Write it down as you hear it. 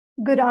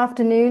Good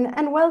afternoon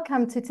and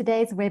welcome to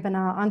today's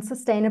webinar on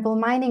sustainable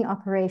mining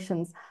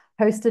operations,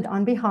 hosted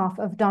on behalf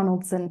of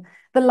Donaldson,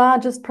 the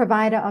largest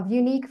provider of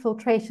unique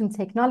filtration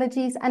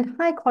technologies and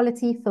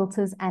high-quality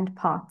filters and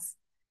parts.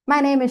 My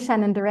name is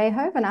Shannon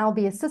Derehove and I'll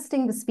be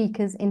assisting the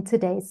speakers in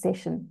today's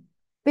session.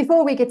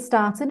 Before we get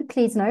started,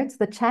 please note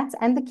the chat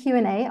and the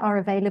Q&A are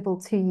available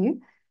to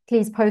you.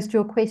 Please post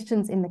your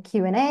questions in the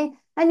Q&A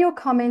and your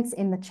comments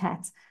in the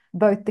chat.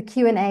 Both the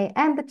Q&A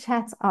and the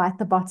chat are at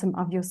the bottom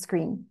of your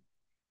screen.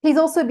 Please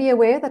also be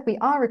aware that we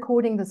are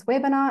recording this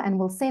webinar and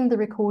will send the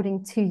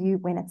recording to you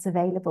when it's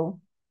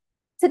available.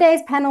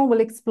 Today's panel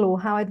will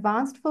explore how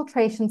advanced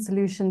filtration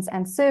solutions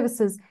and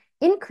services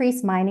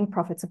increase mining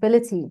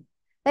profitability.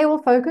 They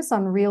will focus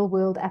on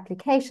real-world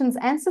applications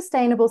and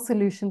sustainable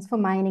solutions for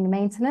mining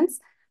maintenance,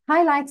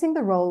 highlighting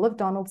the role of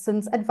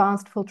Donaldson's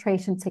advanced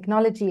filtration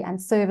technology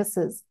and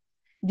services.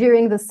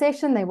 During this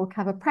session, they will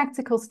cover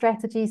practical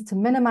strategies to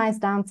minimize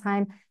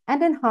downtime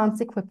and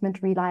enhance equipment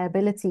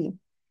reliability.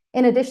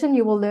 In addition,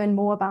 you will learn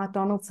more about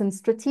Donaldson's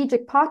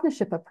strategic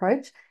partnership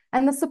approach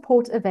and the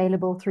support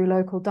available through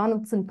local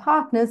Donaldson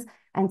partners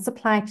and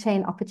supply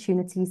chain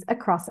opportunities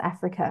across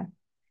Africa.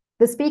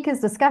 The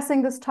speakers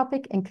discussing this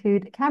topic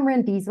include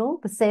Cameron Diesel,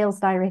 the Sales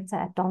Director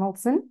at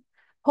Donaldson,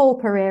 Paul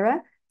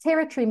Pereira,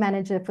 Territory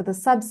Manager for the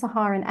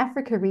Sub-Saharan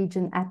Africa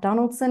region at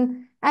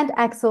Donaldson, and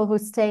Axel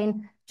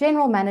Hussein,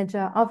 General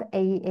Manager of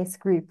AES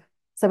Group.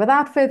 So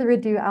without further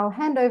ado, I'll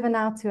hand over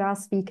now to our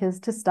speakers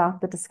to start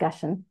the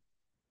discussion.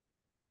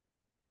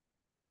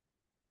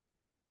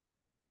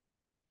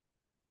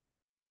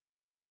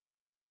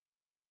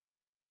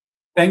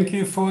 Thank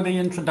you for the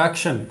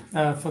introduction,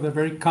 for the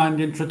very kind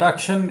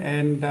introduction,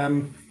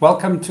 and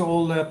welcome to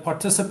all the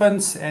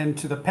participants and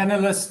to the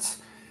panelists.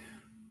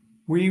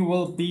 We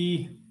will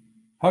be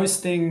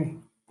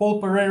hosting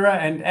Paul Pereira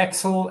and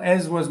Axel,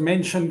 as was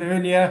mentioned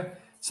earlier.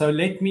 So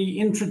let me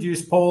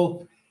introduce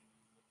Paul.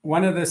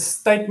 One of the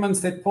statements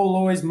that Paul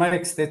always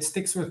makes that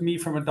sticks with me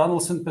from a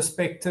Donaldson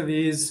perspective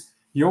is,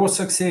 your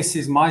success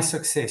is my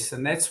success,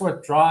 and that's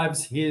what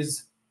drives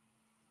his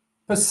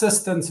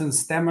persistence and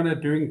stamina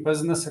doing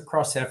business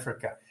across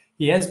Africa.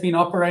 He has been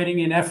operating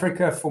in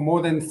Africa for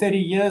more than 30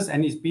 years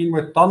and he's been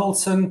with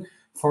Donaldson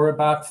for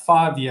about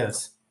 5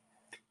 years.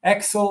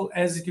 Axel,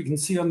 as you can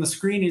see on the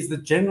screen, is the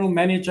General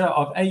Manager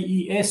of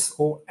AES,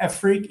 or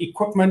Afrique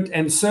Equipment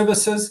and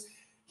Services.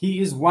 He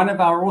is one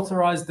of our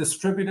authorized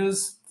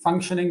distributors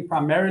functioning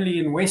primarily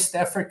in West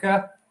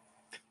Africa.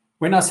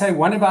 When I say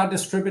one of our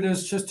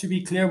distributors, just to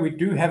be clear, we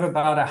do have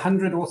about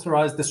 100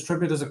 authorized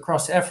distributors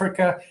across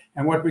Africa.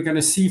 And what we're going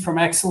to see from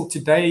Axel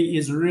today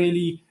is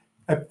really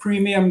a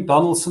premium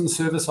Donaldson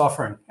service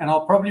offering. And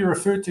I'll probably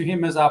refer to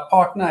him as our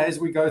partner as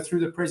we go through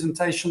the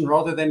presentation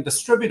rather than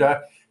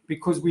distributor,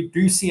 because we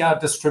do see our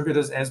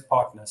distributors as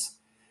partners.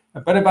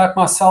 A bit about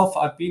myself.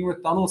 I've been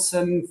with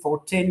Donaldson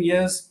for 10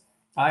 years.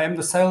 I am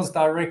the Sales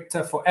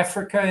Director for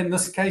Africa in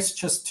this case,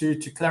 just to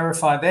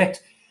clarify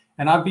that.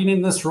 And I've been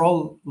in this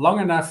role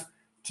long enough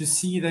to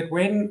see that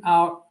when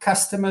our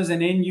customers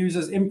and end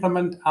users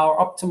implement our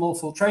optimal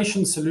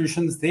filtration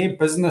solutions, their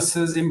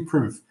businesses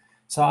improve.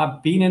 So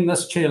I've been in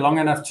this chair long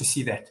enough to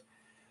see that.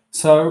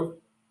 So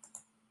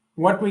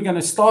what we're going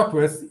to start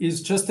with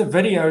is just a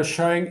video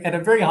showing at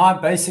a very high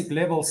basic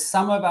level an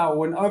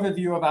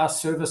overview of our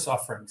service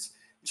offerings.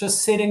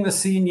 Just setting the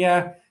scene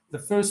here. The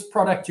first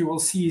product you will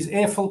see is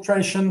air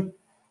filtration,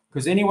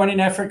 because anyone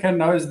in Africa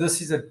knows this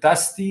is a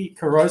dusty,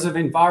 corrosive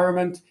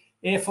environment.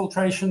 Air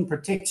filtration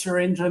protects your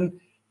engine,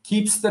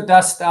 keeps the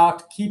dust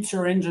out, keeps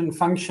your engine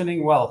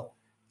functioning well.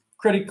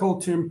 Critical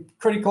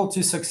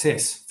to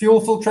success. Fuel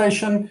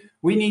filtration,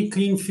 we need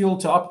clean fuel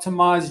to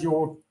optimize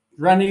your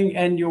running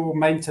and your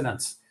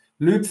maintenance.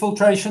 Lube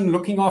filtration,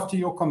 looking after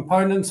your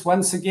components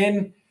once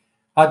again.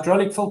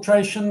 Hydraulic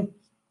filtration.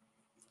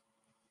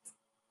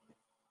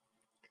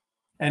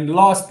 And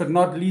last but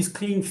not least,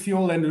 clean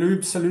fuel and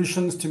lube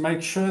solutions to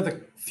make sure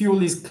the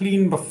fuel is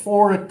clean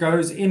before it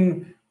goes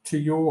into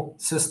your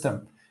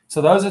system. So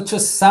those are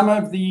just some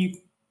of the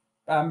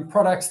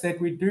products that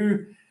we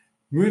do.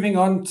 Moving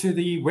on to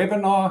the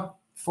webinar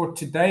for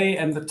today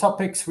and the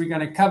topics we're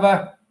going to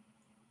cover.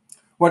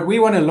 What we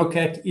want to look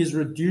at is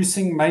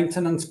reducing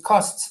maintenance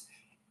costs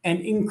and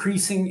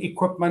increasing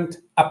equipment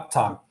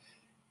uptime.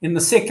 In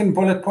the second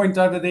bullet point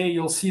over there,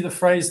 you'll see the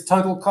phrase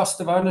total cost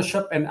of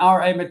ownership, and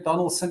our aim at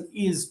Donaldson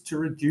is to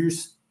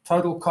reduce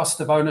total cost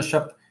of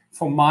ownership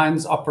for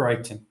mines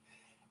operating.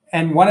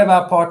 And one of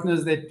our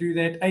partners that do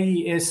that,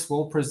 AES,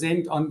 will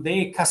present on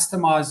their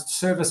customized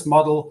service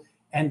model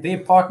and their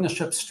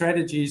partnership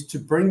strategies to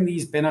bring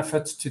these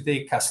benefits to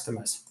their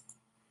customers.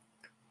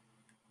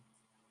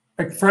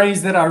 A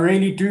phrase that I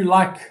really do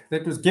like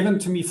that was given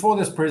to me for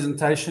this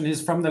presentation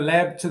is from the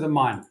lab to the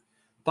mine.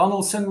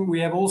 Donaldson, we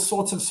have all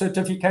sorts of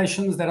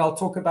certifications that I'll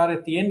talk about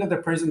at the end of the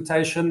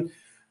presentation.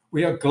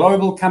 We are a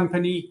global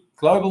company,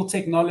 global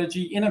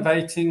technology,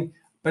 innovating,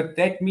 but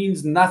that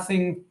means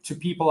nothing to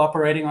people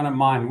operating on a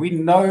mine. We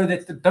know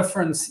that the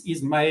difference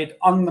is made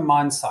on the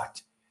mine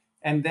site,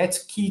 and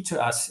that's key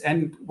to us.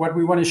 And what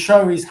we want to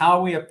show is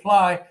how we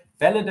apply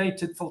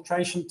validated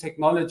filtration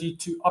technology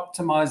to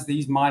optimize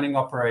these mining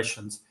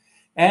operations.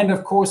 And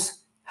of course,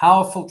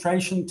 how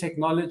filtration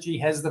technology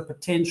has the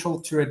potential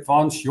to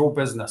advance your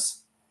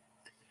business.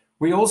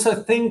 We also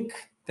think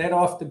that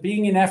after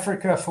being in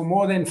Africa for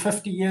more than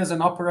 50 years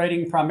and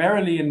operating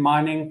primarily in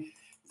mining,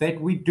 that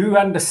we do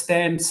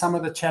understand some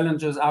of the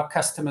challenges our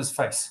customers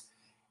face.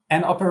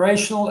 And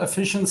operational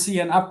efficiency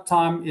and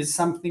uptime is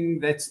something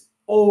that's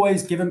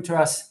always given to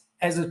us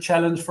as a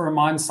challenge for a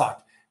mine site.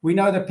 We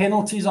know the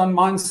penalties on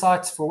mine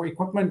sites for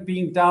equipment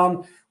being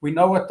down. We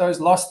know what those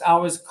lost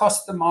hours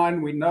cost the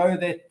mine. We know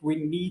that we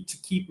need to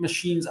keep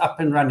machines up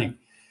and running.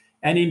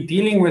 And in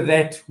dealing with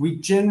that, we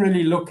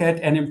generally look at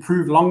and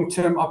improve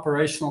long-term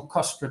operational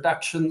cost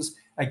reductions.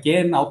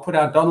 Again, I'll put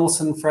our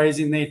Donaldson phrase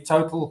in there,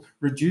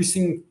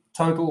 reducing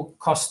total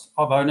cost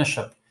of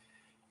ownership.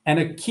 And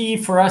a key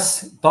for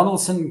us,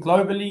 Donaldson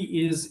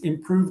globally, is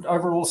improved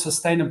overall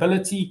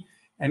sustainability.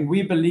 And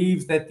we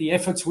believe that the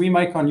efforts we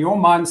make on your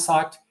mine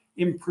site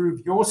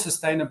improve your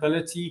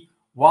sustainability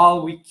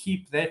while we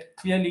keep that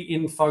clearly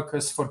in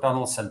focus for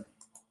Donaldson.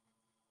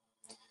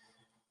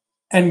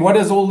 And what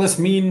does all this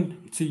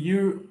mean to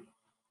you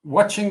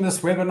watching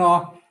this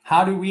webinar?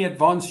 How do we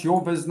advance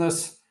your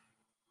business?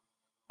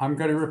 I'm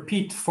going to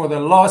repeat for the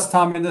last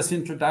time in this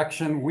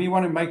introduction, we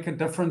want to make a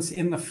difference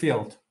in the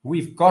field.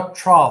 We've got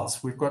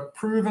trials. We've got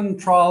proven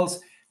trials,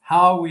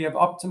 how we have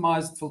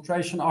optimized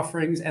filtration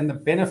offerings and the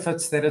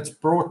benefits that it's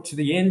brought to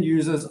the end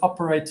users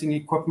operating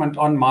equipment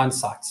on mine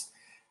sites.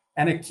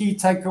 And a key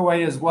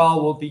takeaway as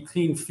well will be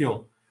clean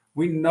fuel.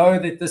 We know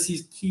that this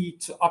is key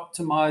to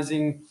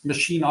optimizing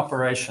machine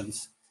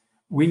operations.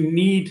 We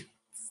need,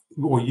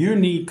 or you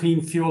need,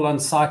 clean fuel on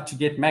site to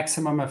get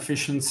maximum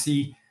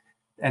efficiency,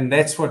 and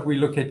that's what we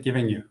look at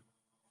giving you.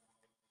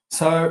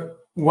 So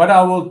what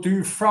I will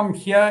do from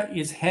here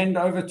is hand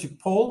over to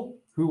Paul,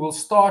 who will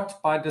start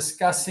by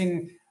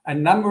discussing a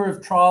number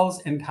of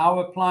trials and how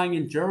applying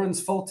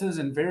endurance filters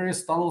and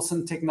various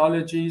Donaldson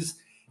technologies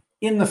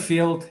in the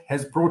field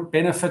has brought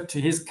benefit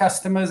to his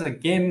customers,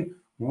 again,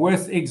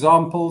 with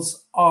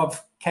examples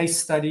of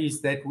case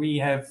studies that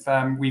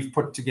we've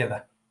put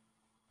together.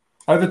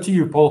 Over to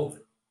you, Paul.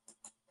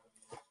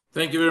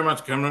 Thank you very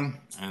much, Cameron,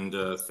 and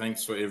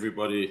thanks for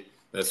everybody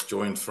that's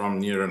joined from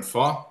near and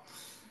far.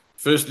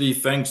 Firstly,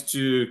 thanks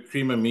to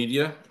Creamer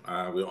Media.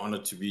 We're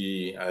honored to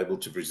be able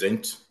to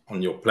present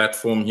on your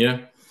platform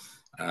here.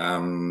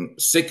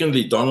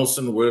 Secondly,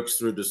 Donaldson works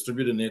through a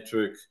distributor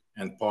network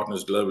and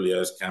partners globally,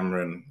 as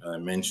Cameron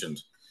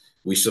mentioned.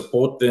 We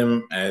support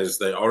them as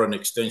they are an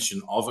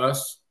extension of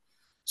us,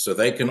 so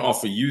they can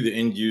offer you, the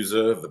end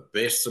user, the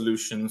best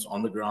solutions,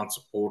 on-the-ground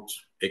support,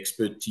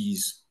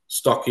 expertise,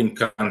 stock in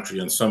country,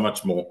 and so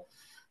much more.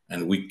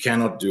 And we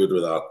cannot do it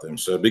without them.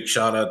 So a big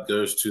shout out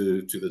goes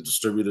to the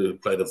distributor who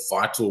played a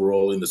vital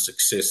role in the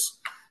success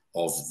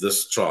of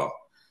this trial.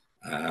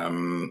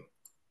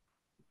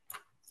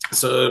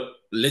 So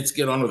let's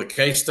get on with the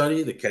case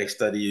study. The case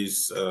study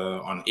is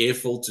on air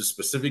filters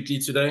specifically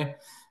today.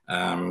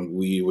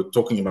 We were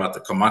talking about the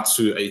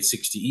Komatsu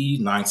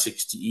 860E,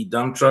 960E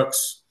dump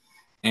trucks,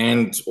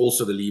 and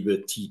also the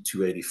Liebherr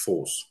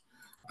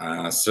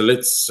T284s. So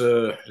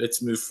let's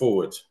move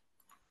forward.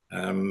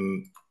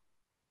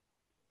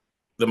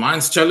 The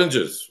mine's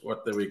challenges,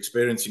 what they were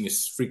experiencing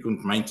is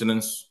frequent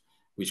maintenance,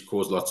 which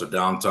caused lots of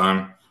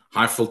downtime,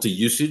 high filter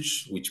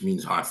usage, which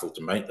means high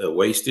filter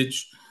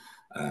wastage,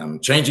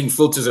 changing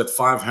filters at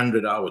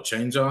 500-hour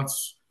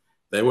changeouts.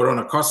 They were on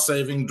a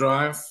cost-saving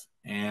drive,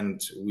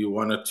 and we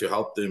wanted to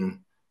help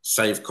them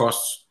save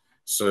costs.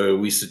 So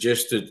we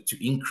suggested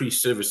to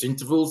increase service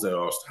intervals. They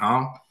asked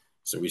how.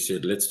 So we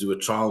said, let's do a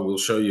trial. We'll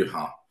show you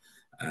how.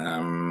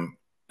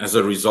 As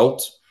a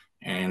result,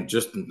 and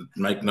just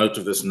make note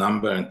of this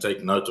number and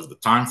take note of the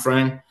time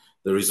frame,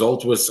 the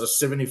result was a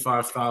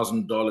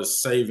 $75,000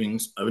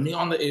 savings only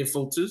on the air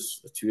filters,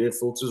 the 2 air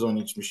filters on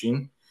each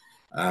machine,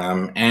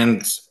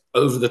 and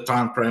over the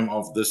time frame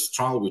of this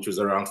trial, which was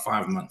around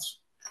 5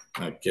 months.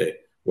 Okay.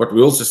 What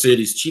we also said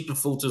is cheaper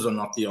filters are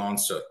not the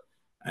answer,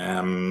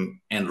 and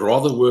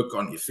rather work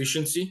on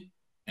efficiency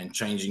and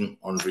changing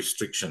on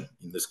restriction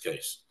in this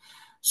case.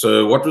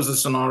 So what was the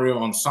scenario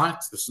on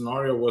site? The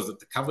scenario was that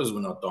the covers were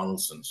not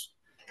Donaldson's.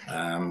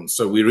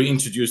 So we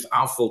reintroduced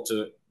our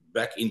filter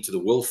back into the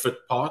will fit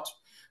part,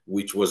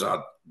 which was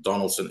our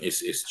Donaldson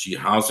SSG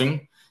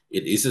housing.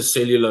 It is a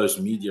cellulose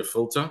media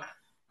filter.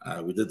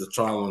 We did the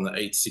trial on the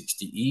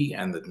 860E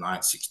and the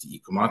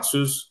 960E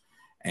Komatsus.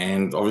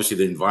 And obviously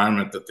the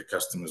environment that the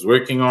customer is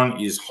working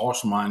on is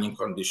harsh mining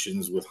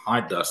conditions with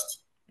high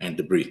dust and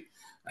debris.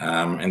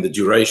 And the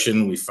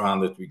duration, we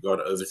found that we got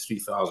over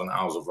 3,000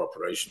 hours of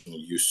operational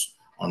use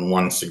on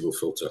one single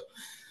filter.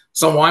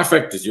 Some why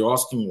factors, you're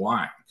asking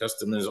why.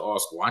 Customers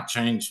ask, why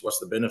change? What's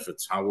the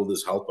benefits? How will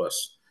this help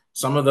us?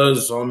 Some of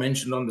those are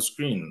mentioned on the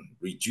screen.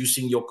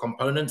 Reducing your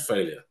component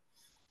failure.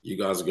 You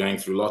guys are going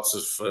through lots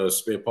of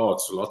spare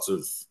parts, lots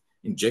of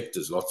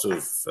injectors, lots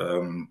of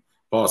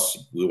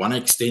parts. We want to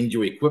extend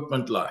your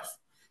equipment life.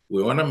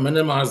 We want to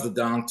minimize the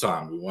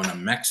downtime. We want to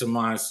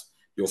maximize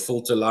your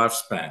filter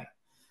lifespan.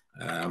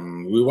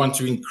 We want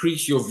to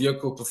increase your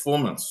vehicle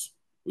performance.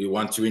 We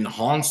want to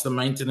enhance the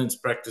maintenance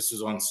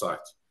practices on site.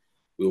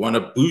 We want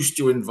to boost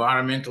your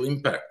environmental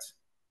impact.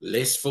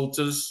 Less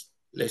filters,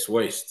 less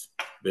waste,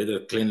 better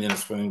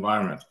cleanliness for the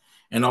environment.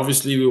 And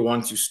obviously, we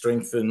want to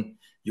strengthen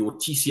your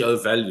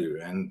TCO value.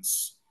 And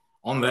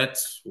on that,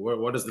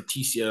 what does the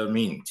TCO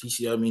mean?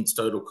 TCO means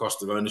total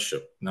cost of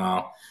ownership.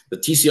 Now, the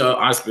TCO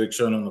iceberg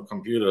shown on the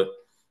computer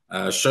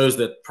shows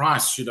that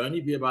price should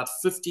only be about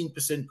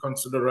 15%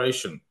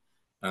 consideration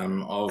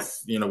of,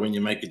 when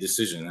you make a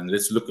decision. And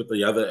let's look at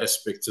the other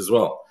aspects as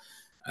well.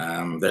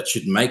 That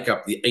should make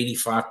up the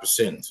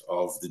 85%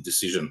 of the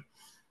decision.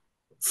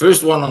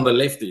 First one on the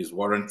left is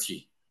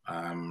warranty.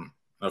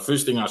 The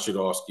first thing I should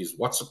ask is,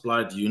 what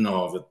supplier do you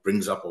know of that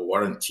brings up a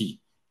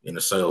warranty in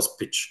a sales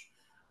pitch?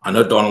 I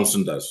know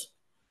Donaldson does.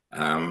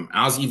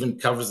 Ours even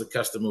covers the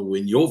customer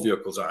when your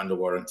vehicles are under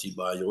warranty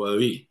by your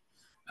OE.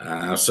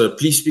 So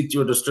please speak to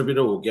your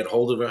distributor or get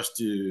hold of us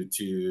to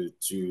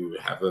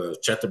have a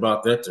chat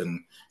about that. And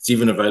it's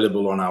even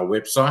available on our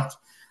website.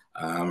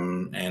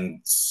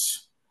 And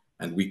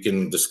we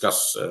can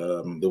discuss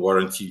the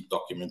warranty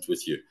document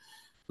with you.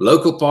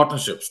 Local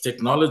partnerships,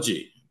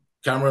 technology.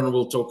 Cameron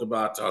will talk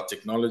about our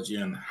technology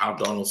and how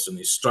Donaldson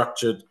is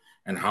structured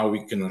and how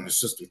we can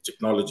assist with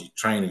technology,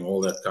 training,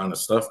 all that kind of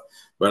stuff.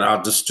 But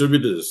our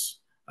distributors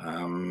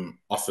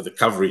offer the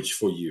coverage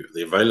for you,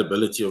 the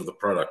availability of the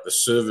product, the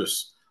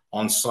service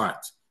on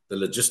site, the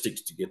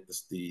logistics to get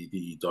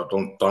the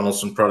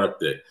Donaldson product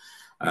there.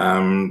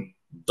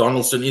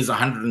 Donaldson is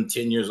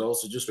 110 years old,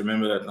 so just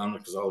remember that number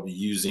because I'll be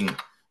using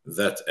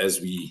that as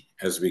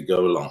we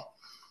go along.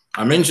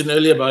 I mentioned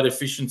earlier about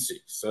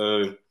efficiency.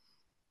 So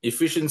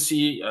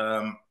efficiency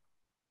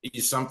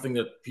is something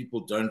that people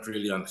don't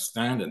really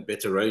understand, and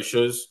better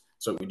ratios.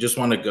 So we just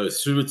want to go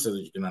through it so that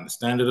you can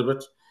understand it a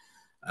bit.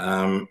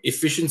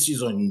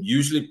 Efficiencies are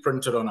usually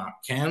printed on our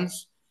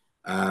cans,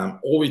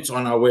 or it's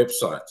on our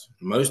website.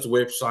 Most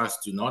websites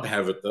do not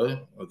have it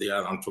though.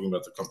 I'm talking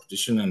about the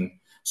competition, and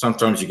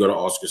sometimes you got to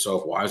ask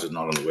yourself, why is it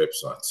not on the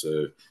website?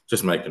 So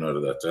just make a note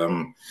of that.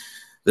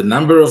 The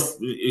number of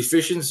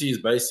efficiency is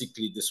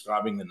basically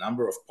describing the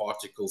number of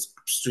particles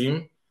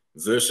upstream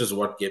versus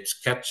what gets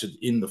captured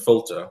in the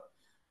filter,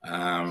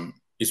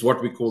 is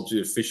what we call the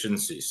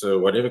efficiency. So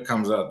whatever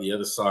comes out the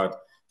other side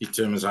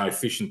determines how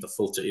efficient the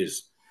filter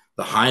is.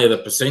 The higher the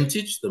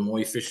percentage, the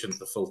more efficient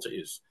the filter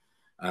is.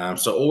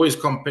 So always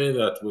compare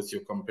that with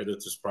your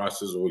competitors'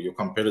 prices or your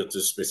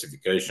competitors'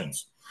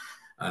 specifications.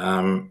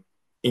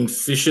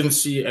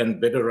 Efficiency and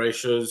better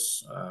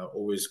ratios,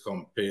 always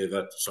compare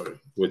that,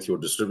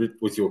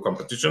 with your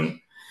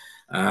competition.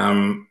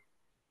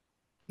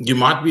 You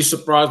might be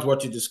surprised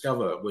what you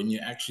discover when you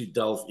actually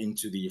delve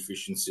into the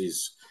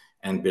efficiencies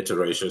and better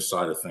ratio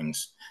side of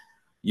things.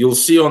 You'll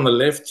see on the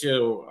left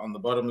here, or on the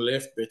bottom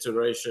left, better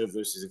ratio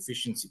versus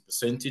efficiency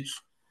percentage.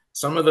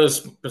 Some of those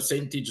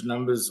percentage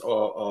numbers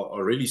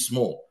are really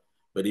small,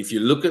 but if you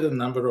look at the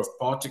number of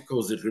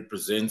particles it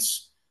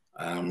represents,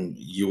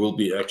 you will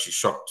be actually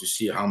shocked to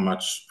see how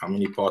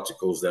many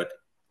particles that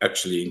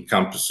actually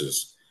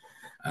encompasses.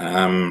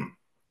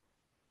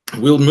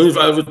 We'll move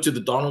over to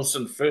the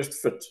Donaldson First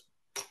Fit.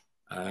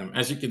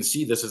 As you can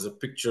see, this is a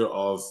picture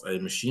of a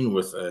machine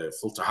with a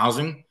filter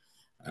housing.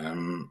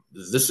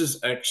 This is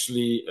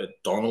actually a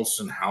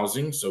Donaldson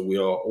housing. So we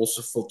are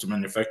also filter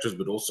manufacturers,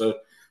 but also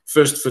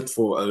First Fit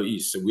for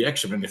OEs. So we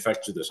actually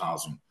manufacture this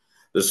housing.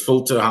 This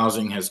filter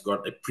housing has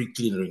got a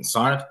pre-cleaner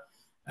inside.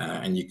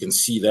 And you can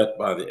see that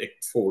by the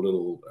 4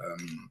 little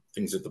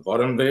things at the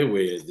bottom there,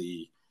 where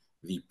the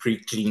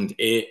pre-cleaned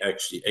air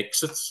actually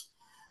exits.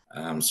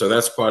 So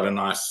that's quite a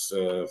nice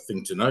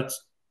thing to note.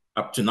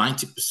 Up to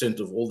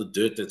 90% of all the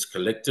dirt that's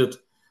collected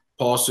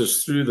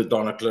passes through the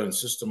Donaclone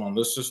system on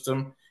this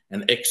system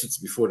and exits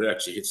before it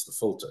actually hits the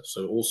filter.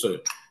 So also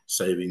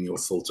saving your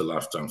filter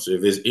lifetime. So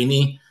if there's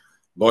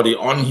anybody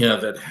on here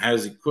that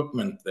has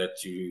equipment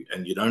that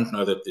you don't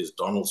know that there's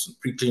Donaldson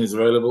pre-cleaners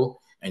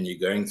available and you're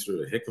going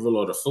through a heck of a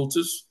lot of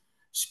filters,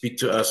 speak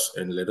to us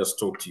and let us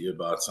talk to you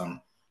about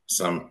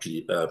some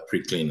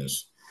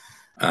pre-cleaners.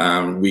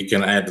 We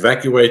can add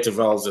evacuator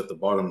valves at the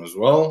bottom as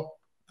well,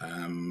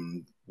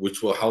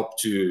 which will help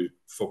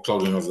for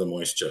clogging of the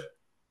moisture,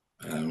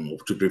 or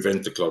to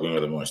prevent the clogging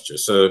of the moisture.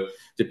 So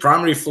the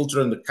primary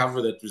filter and the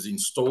cover that was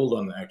installed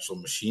on the actual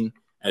machine,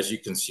 as you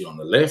can see on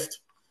the left,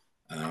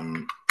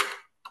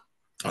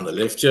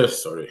 here,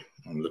 sorry,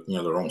 I'm looking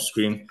at the wrong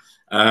screen.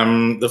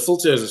 The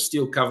filter has a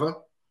steel cover,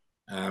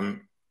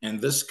 and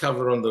this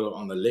cover on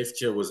the left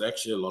here was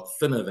actually a lot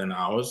thinner than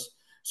ours.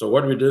 So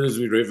what we did is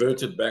we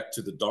reverted back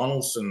to the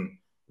Donaldson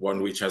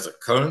one, which has a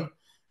cone,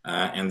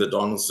 and the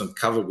Donaldson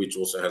cover, which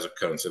also has a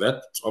cone. So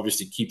that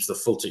obviously keeps the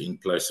filter in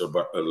place a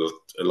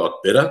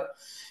lot better.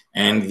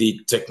 And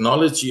the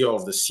technology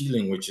of the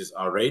sealing, which is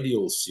our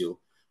radial seal,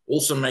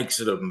 also makes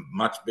it a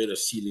much better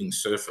sealing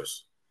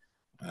surface.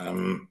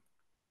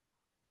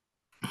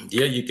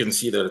 Here you can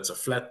see that it's a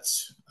flat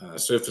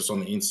surface on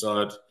the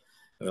inside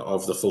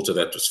of the filter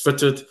that was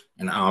fitted,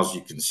 and ours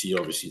you can see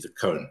obviously the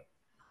cone.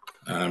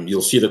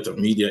 You'll see that the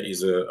media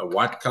is a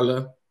white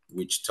color,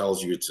 which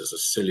tells you it's a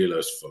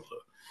cellulose filter.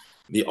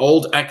 The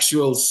old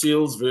axial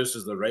seals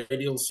versus the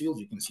radial seals,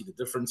 you can see the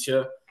difference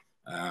here.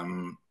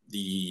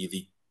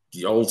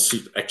 The old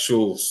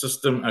actual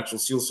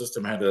seal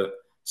system had a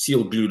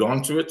seal glued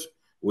onto it,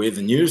 where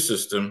the new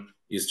system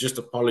is just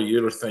a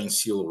polyurethane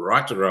seal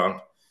right around,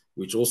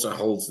 which also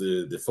holds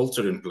the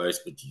filter in place.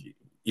 But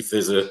if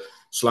there's a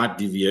slight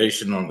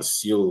deviation on the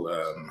seal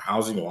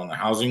housing or on the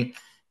housing,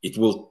 it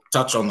will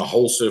touch on the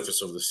whole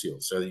surface of the seal.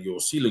 So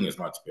your sealing is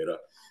much better.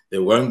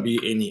 There won't be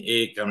any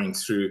air coming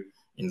through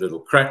in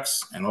little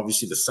cracks. And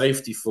obviously the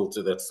safety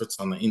filter that fits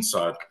on the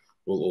inside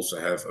will also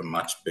have a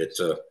much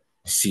better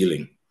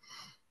sealing.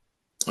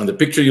 On the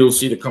picture, you'll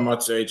see the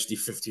Komatsu HD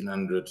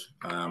 1500.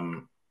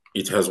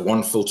 It has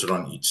one filter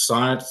on each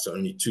side, so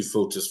only 2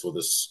 filters for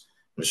this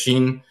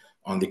machine.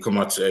 On the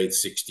Komatsu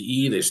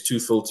 860E, there's 2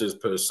 filters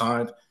per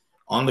side.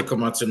 On the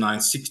Komatsu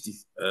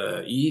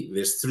 960E,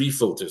 there's 3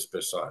 filters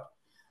per side.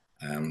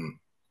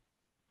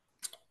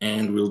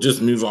 And we'll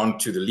just move on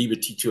to the Liebherr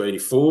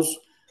T284s,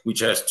 which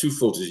has 2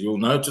 filters. You'll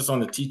notice on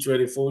the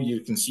T284,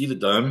 you can see the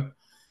dome.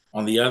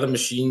 On the other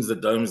machines, the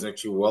dome is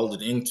actually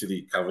welded into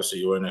the cover, so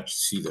you won't actually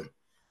see them.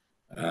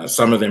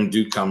 Some of them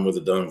do come with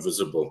the dome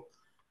visible.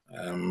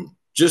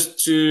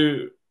 Just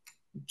to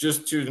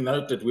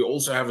note that we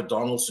also have a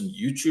Donaldson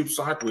YouTube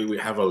site where we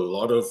have a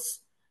lot of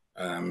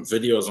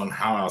videos on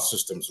how our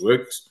systems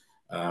works.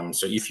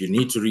 So if you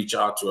need to reach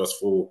out to us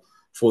for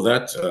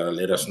that,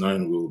 let us know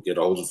and we'll get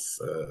hold of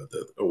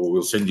or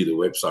we'll send you the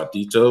website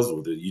details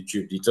or the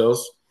YouTube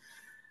details.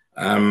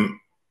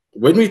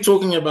 When we're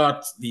talking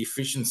about the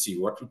efficiency,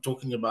 what we're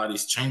talking about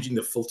is changing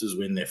the filters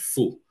when they're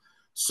full.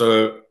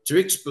 So to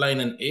explain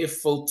an air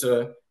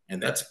filter,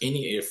 and that's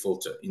any air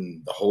filter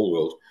in the whole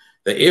world,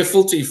 the air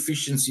filter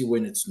efficiency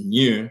when it's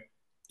new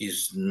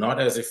is not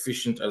as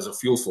efficient as a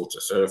fuel filter.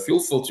 So a fuel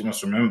filter, you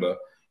must remember,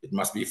 it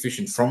must be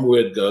efficient from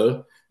where it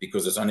goes,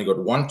 because it's only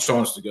got one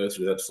chance to go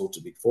through that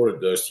filter before it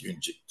goes to your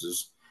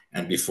injectors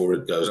and before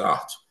it goes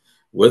out.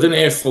 With an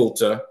air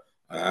filter,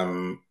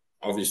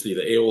 obviously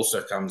the air also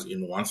comes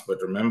in once,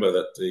 but remember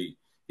that the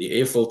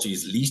air filter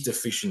is least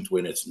efficient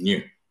when it's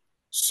new.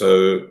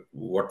 So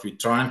what we're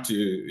trying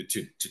to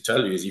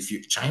tell you is if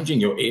you're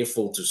changing your air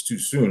filters too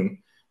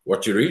soon,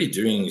 what you're really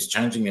doing is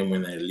changing them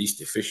when they're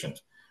least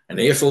efficient. An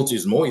air filter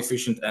is more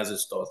efficient as it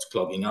starts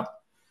clogging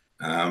up,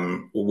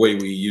 where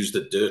we use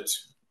the dirt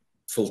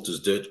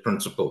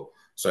principle.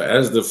 So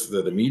as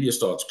the media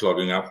starts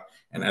clogging up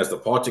and as the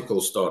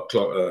particles start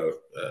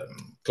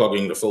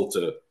clogging the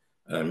filter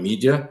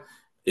media,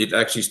 it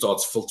actually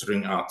starts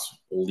filtering out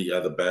all the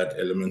other bad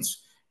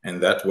elements, and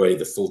that way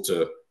the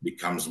filter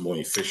becomes more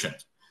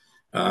efficient.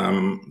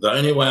 The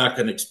only way I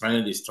can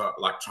explain it is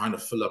like trying to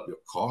fill up your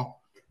car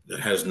that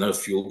has no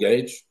fuel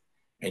gauge,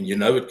 and you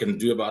know it can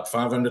do about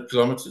 500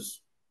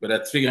 kilometers, but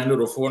at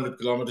 300 or 400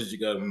 kilometers, you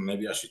go,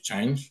 maybe I should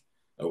change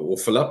or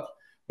fill up.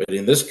 But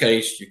in this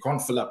case, you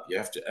can't fill up. You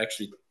have to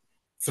actually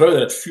throw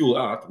that fuel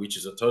out, which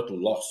is a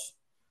total loss,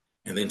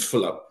 and then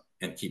fill up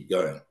and keep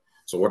going.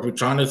 So what we're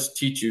trying to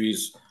teach you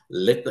is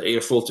let the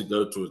air filter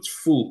go to its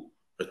full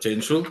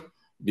potential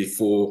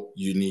before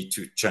you need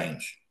to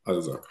change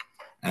over.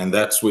 And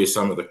that's where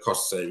some of the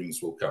cost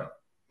savings will come.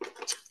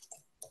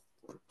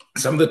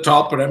 Some of the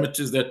trial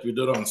parameters that we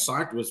did on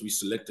site was we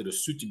selected a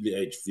suitably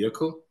aged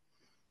vehicle.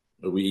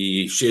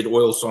 We shared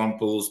oil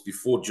samples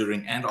before,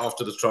 during, and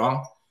after the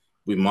trial.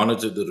 We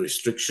monitored the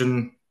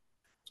restriction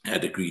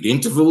at agreed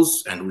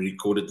intervals, and we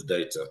recorded the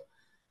data.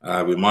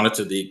 We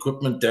monitored the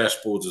equipment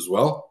dashboards as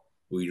well.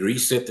 We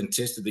reset and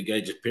tested the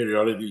gauges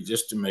periodically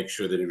just to make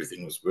sure that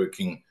everything was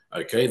working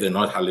okay. They're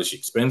not hellish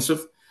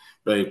expensive.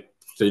 They're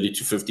 $30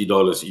 to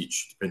 $50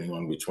 each, depending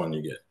on which one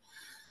you get.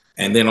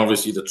 And then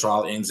obviously the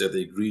trial ends at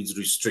the agreed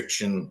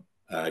restriction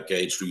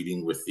gauge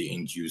reading with the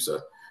end user.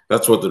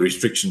 That's what the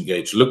restriction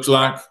gauge looks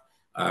like.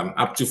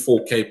 Up to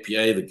 4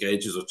 kPa, the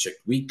gauges are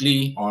checked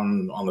weekly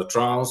on the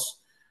trials.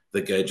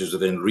 The gauges are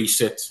then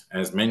reset,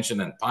 as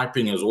mentioned, and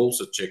piping is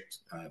also checked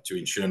to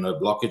ensure no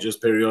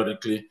blockages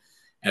periodically.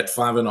 At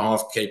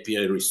 5.5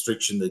 kPa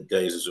restriction, the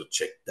gauges are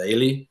checked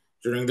daily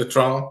during the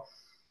trial.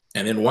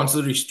 And then once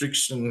the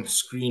restriction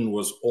screen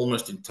was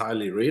almost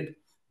entirely read,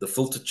 the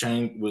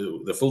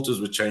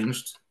filters were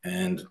changed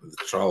and the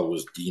trial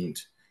was deemed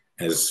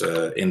as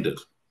ended.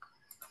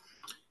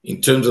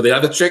 In terms of the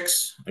other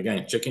checks,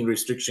 again, checking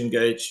restriction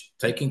gauge,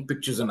 taking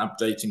pictures and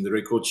updating the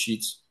record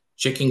sheets,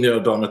 checking the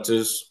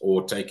odometers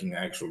or taking the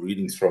actual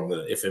readings from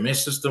the FMS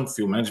system,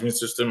 fuel management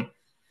system,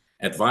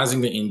 advising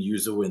the end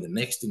user when the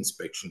next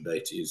inspection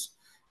date is,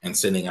 and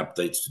sending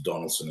updates to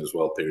Donaldson as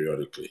well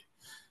periodically.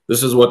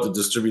 This is what the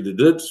distributor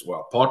did,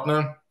 our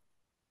partner.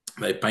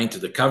 They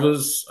painted the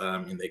covers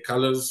in their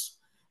colors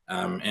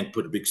and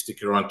put a big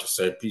sticker on to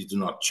say, please do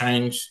not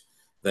change.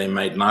 They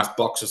made nice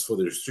boxes for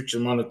the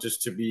restriction monitors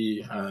to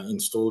be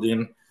installed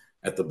in.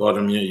 At the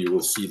bottom here, you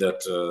will see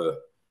that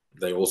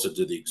they also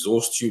did the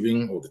exhaust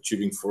tubing, or the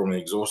tubing from the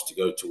exhaust to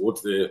go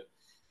towards the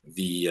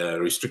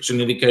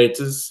restriction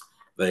indicators.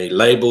 They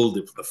labeled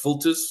the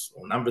filters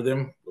or number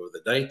them with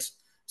the date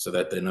so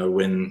that they know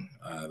when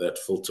that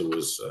filter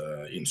was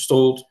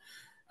installed.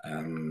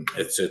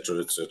 etc.,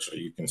 etc.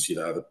 You can see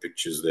the other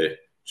pictures there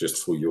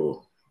just for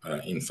your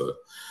info.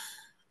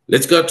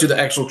 Let's go to the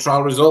actual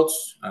trial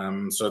results.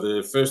 So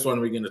the first one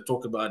we're going to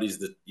talk about is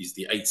the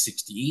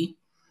 860E.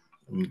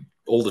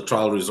 All the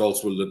trial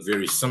results will look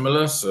very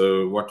similar.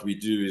 So what we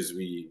do is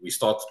we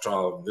start the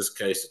trial. In this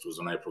case, it was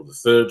on April the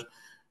 3rd.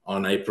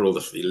 On April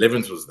the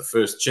 11th was the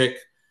first check.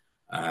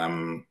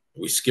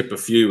 We skip a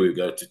few. We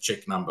go to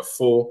check number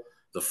 4.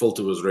 The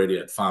filter was ready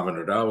at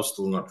 500 hours,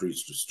 still not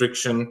reached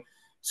restriction.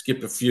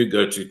 Skip a few,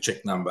 go to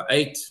check number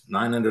 8,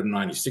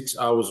 996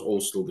 hours, all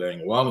still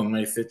going well on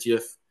May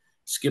 30th.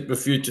 Skip a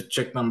few to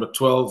check number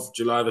 12,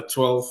 July the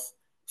 12th,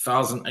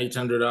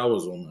 1,800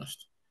 hours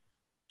almost.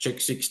 Check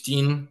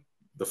 16,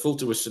 the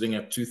filter was sitting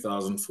at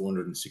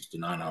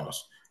 2,469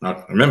 hours.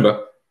 Now,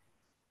 remember,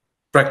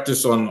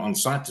 practice on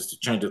site is to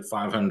change at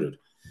 500.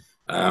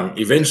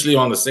 Eventually,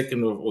 on the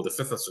 2nd or the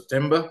 5th of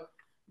September,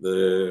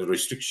 the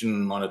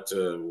restriction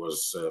monitor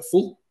was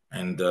full,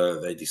 and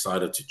they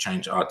decided to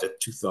change out at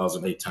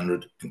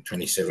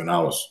 2,827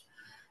 hours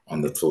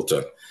on the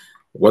filter.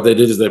 What they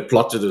did is they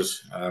plotted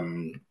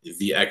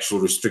the actual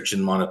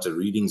restriction monitor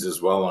readings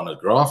as well on a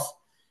graph.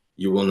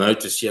 You will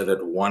notice here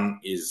that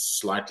one is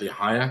slightly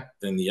higher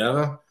than the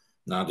other.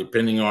 Now,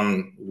 depending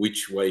on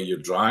which way you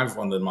drive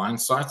on the mine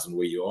sites and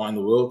where you are in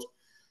the world,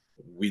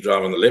 we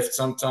drive on the left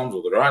sometimes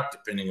or the right,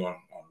 depending on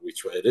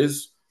which way it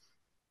is.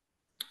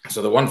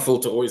 So the one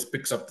filter always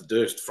picks up the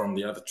dust from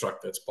the other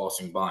truck that's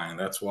passing by, and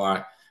that's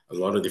why a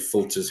lot of the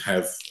filters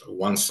have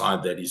one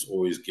side that is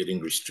always getting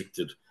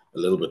restricted a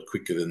little bit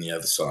quicker than the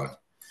other side.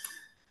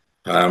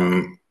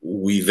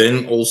 We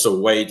then also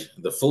weighed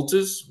the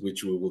filters,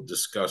 which we will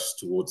discuss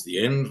towards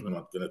the end. We're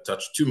not going to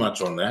touch too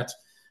much on that,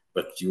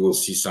 but you will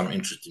see some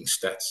interesting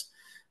stats.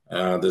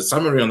 The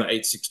summary on the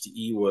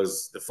 860E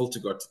was the filter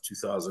got to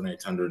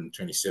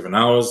 2,827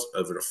 hours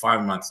over a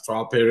 5-month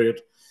trial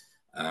period.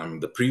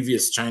 The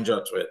previous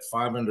changeouts were at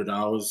 500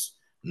 hours,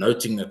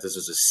 noting that this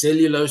is a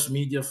cellulose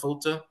media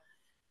filter,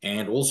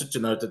 and also to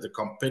note that the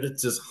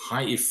competitor's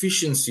high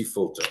efficiency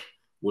filter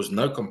was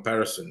no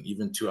comparison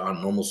even to our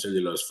normal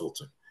cellulose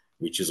filter,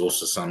 which is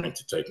also something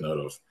to take note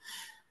of.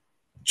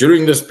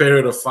 During this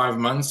period of 5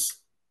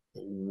 months,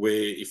 where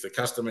if the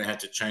customer had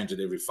to change it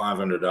every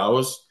 500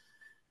 hours,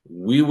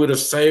 we would have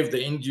saved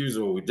the end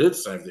user, or we did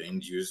save the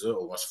end user,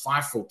 almost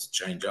 5 filter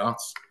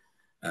changeouts,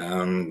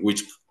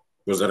 which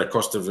was at a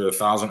cost of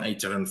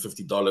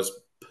 $1,850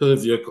 per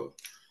vehicle,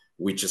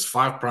 which is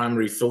 5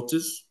 primary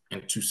filters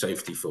and 2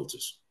 safety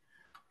filters.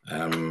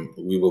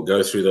 We will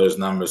go through those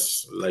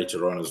numbers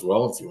later on as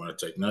well, if you want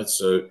to take notes.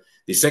 So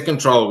the second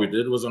trial we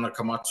did was on a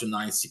Komatsu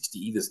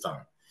 960E this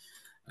time.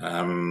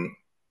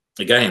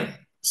 Again,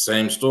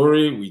 same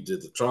story. We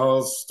did the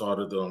trials,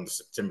 started on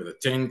September the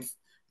 10th.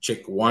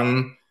 Check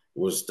 1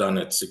 was done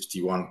at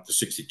 62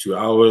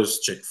 hours.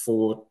 Check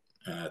 4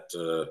 at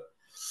the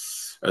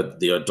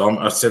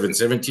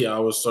 770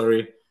 hours,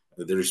 sorry.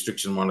 The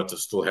restriction monitor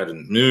still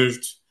hadn't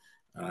moved.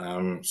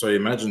 So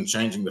imagine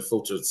changing the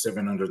filter at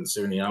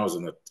 770 hours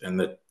and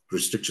that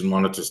restriction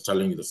monitor is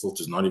telling you the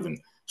filter's not even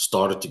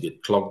started to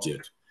get clogged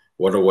yet.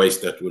 What a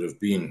waste that would have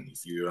been,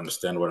 if you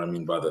understand what I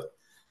mean by the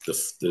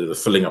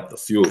filling up the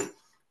fuel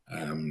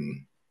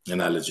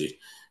analogy.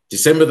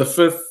 December the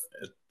 5th,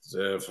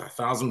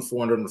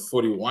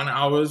 1,441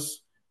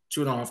 hours,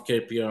 2.5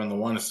 kPa on the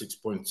one,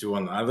 6.2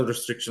 on the other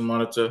restriction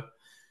monitor.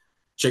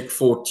 Check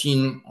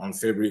 14 on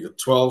February the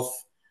 12th,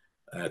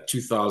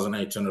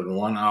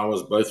 2,801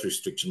 hours, both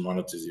restriction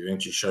monitors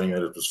eventually showing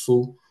that it was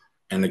full.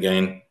 And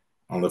again,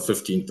 on the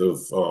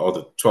 15th or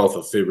the 12th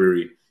of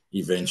February,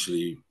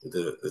 eventually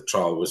the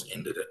trial was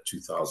ended at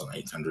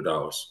 2,800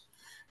 hours.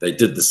 They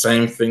did the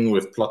same thing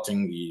with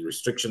plotting the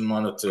restriction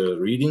monitor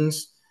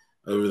readings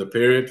over the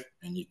period,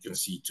 and you can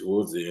see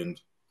towards the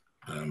end,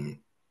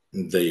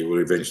 they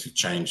were eventually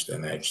changed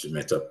and they actually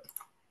met up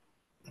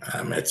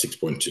at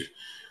 6.2.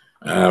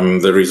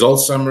 The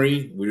results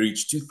summary, we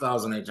reached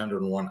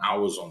 2,801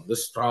 hours on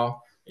this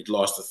trial. It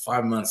lasted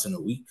 5 months and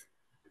a week.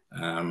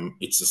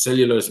 It's a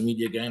cellulose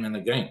media again, and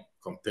again,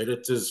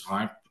 competitors'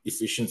 high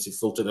efficiency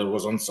filter that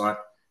was on site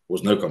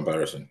was no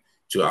comparison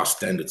to our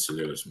standard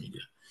cellulose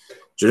media.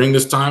 During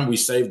this time, we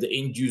saved the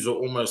end user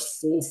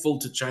almost 4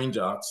 filter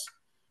changeouts,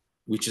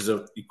 which is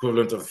an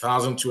equivalent of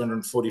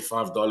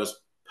 $1,245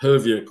 per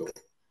vehicle,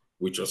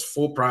 which was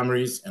 4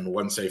 primaries and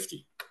 1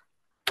 safety.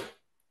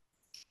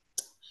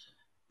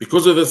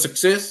 Because of the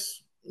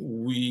success,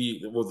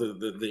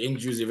 the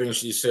end user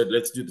eventually said,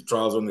 let's do the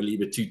trials on the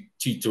Liebherr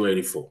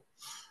T284.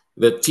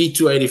 The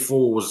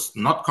T284 was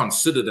not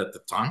considered at the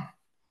time.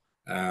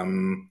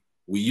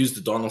 We used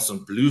the Donaldson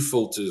blue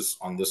filters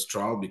on this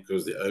trial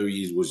because the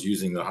OE was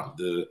using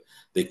the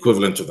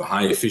equivalent of the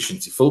high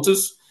efficiency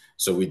filters.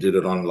 So we did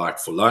it on like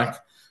for like.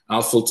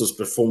 Our filters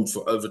performed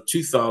for over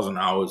 2,000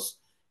 hours,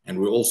 and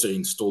we also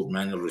installed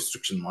manual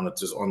restriction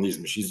monitors on these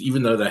machines,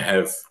 even though they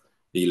have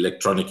the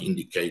electronic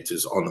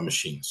indicators on the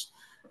machines.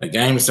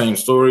 Again, same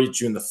story.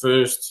 June the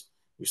 1st,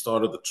 we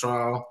started the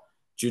trial.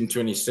 June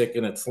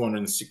 22nd at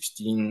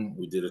 416,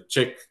 we did a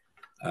check.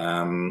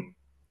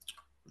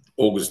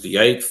 August the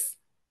 8th,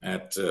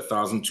 at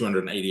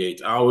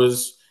 1,288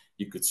 hours.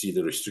 You could see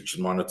the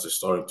restriction monitor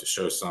starting to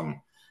show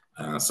some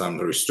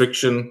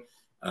restriction.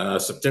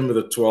 September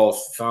the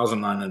 12th,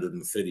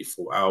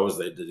 1,934 hours,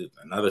 they did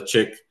another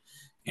check.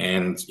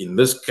 And in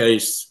this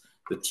case,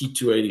 the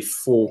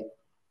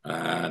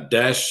T284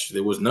 dash,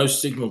 there was no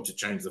signal to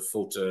change the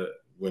filter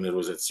when it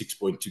was at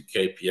 6.2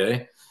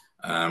 kPa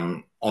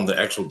on the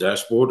actual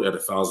dashboard at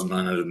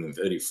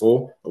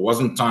 1,934. It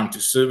wasn't time to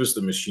service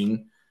the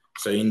machine,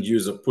 so end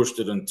user pushed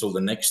it until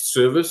the next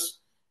service,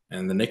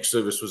 and the next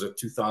service was at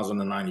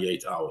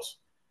 2,098 hours.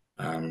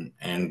 And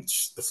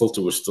the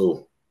filter was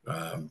still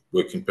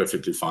working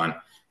perfectly fine.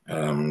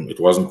 It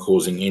wasn't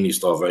causing any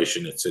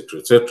starvation, etc.,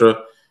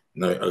 etc.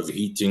 No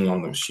overheating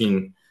on the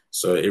machine.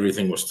 So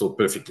everything was still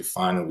perfectly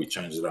fine, and we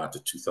changed it out to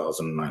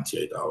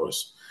 2,098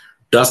 hours.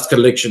 Dust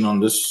collection on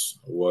this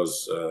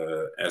was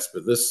as per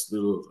this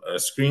little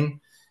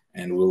screen,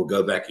 and we'll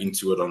go back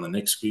into it on the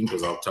next screen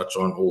because I'll touch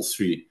on all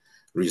three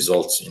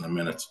results in a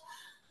minute.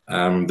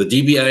 The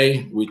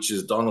DBA, which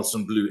is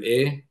Donaldson Blue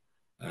Air,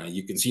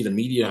 you can see the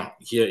media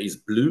here is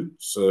blue.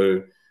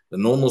 So the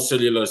normal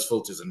cellulose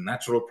filter is a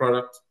natural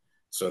product,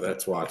 so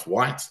that's why it's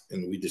white.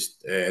 And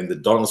the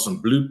Donaldson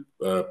Blue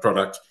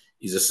product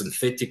is a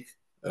synthetic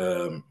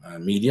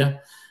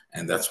media,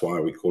 and that's why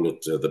we call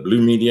it the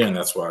blue media, and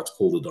that's why it's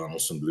called the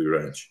Donaldson Blue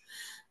range.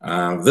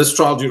 This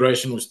trial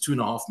duration was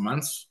 2.5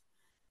 months,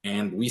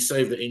 and we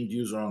saved the end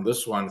user on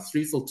this one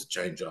 3 filter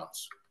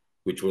changeouts,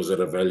 which was at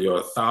a value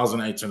of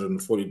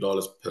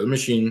 $1,840 per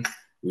machine,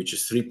 which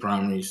is 3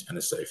 primaries and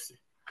a safety.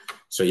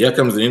 So here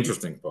comes the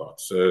interesting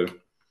part. So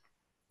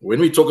when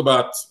we talk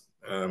about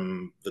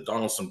the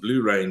Donaldson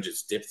Blue range,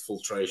 it's depth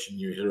filtration.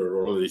 You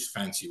hear all of these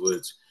fancy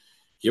words.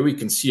 Here we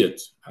can see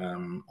it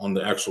on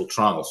the actual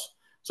trials.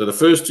 So the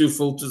first 2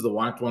 filters, the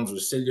white ones, were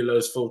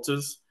cellulose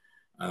filters.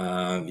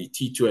 The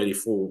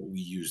T284, we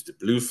used the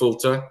blue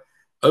filter.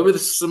 Over the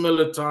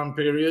similar time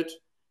period,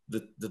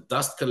 the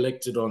dust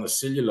collected on the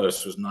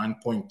cellulose was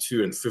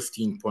 9.2 and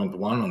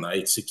 15.1 on the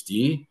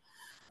 860E.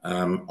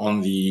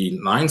 On the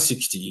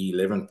 960E,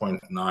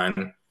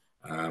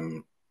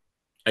 11.9,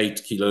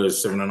 8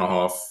 kilos,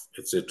 7.5,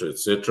 etc.,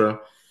 etc.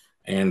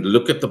 And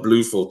look at the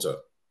blue filter.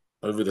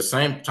 Over the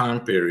same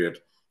time period,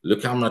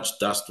 look how much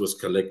dust was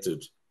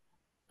collected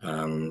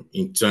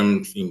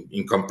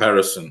in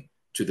comparison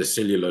to the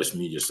cellulose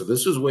media. So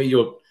this is where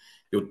your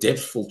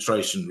depth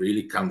filtration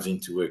really comes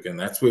into work, and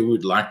that's where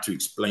we'd like to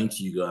explain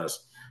to you guys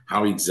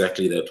how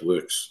exactly that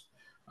works.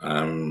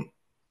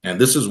 And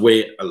this is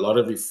where a lot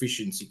of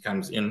efficiency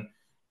comes in.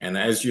 And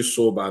as you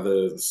saw by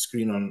the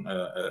screen on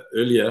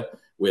earlier,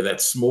 where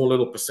that small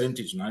little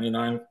percentage,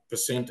 99%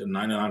 and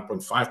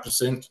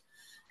 99.5%,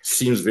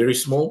 seems very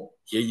small,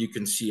 here you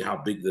can see how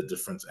big the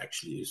difference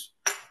actually is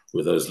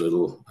with those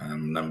little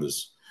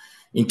numbers.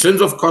 In terms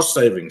of cost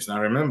savings,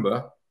 now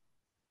remember,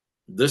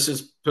 this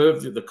is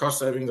the cost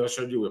savings I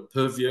showed you were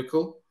per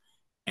vehicle,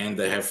 and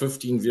they have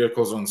 15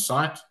 vehicles on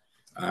site.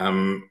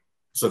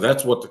 So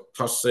that's what the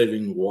cost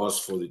saving was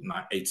for the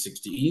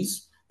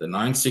 860Es, the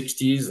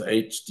 960s, the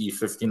HD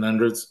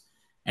 1500s,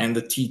 and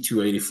the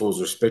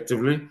T284s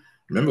respectively.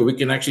 Remember, we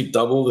can actually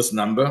double this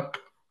number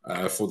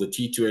for the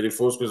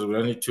T284s because we're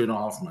only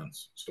 2.5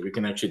 months. So we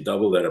can actually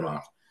double that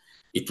amount.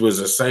 It was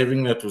a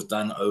saving that was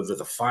done over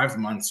the 5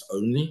 months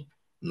only,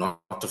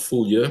 not a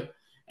full year.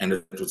 And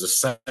it was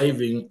a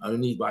saving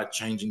only by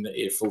changing the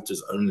air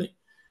filters only.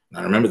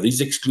 Now, remember,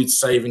 these exclude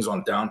savings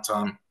on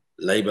downtime,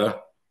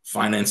 labor,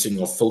 financing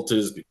of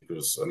filters,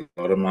 because a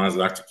lot of mines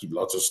like to keep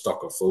lots of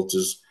stock of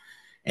filters,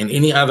 and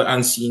any other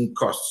unseen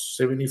costs,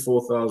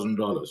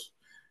 $74,000.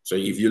 So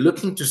if you're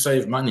looking to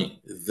save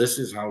money, this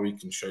is how we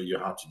can show you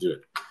how to do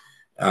it.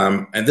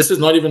 And this is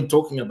not even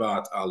talking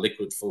about our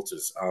liquid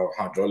filters, our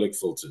hydraulic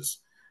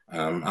filters,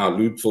 our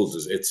lube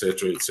filters,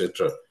 etc.,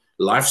 etc.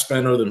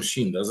 Lifespan of the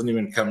machine doesn't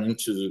even come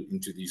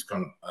into these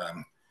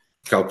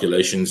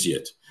calculations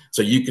yet.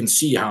 So you can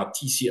see how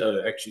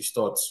TCO actually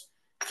starts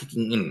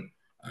kicking in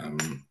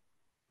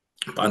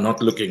by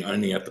not looking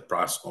only at the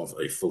price of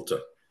a filter.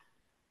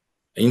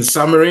 In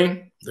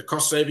summary, the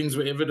cost savings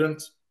were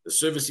evident, the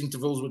service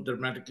intervals were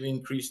dramatically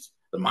increased,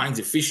 the mine's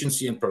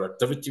efficiency and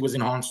productivity was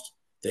enhanced,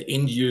 the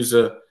end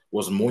user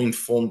was more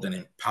informed and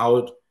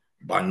empowered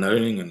by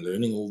knowing and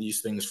learning all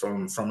these things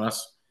from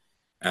us.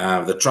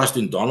 The trust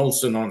in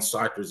Donaldson on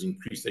site was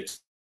increased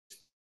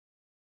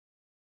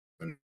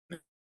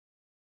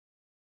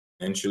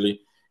exponentially.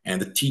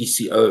 And the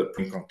TCO,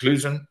 in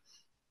conclusion,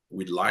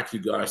 we'd like you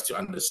guys to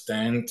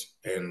understand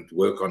and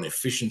work on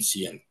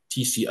efficiency and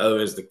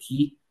TCO as the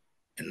key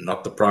and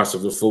not the price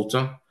of the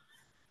filter.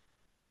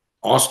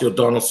 Ask your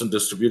Donaldson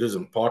distributors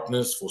and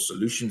partners for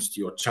solutions to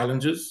your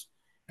challenges,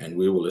 and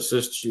we will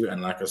assist you.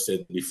 And like I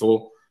said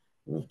before,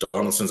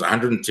 Donaldson's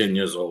 110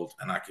 years old,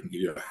 and I can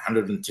give you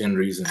 110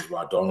 reasons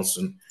why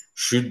Donaldson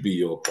should be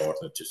your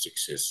partner to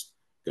success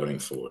going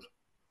forward.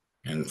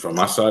 And from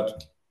my side,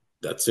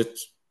 that's it.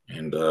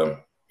 And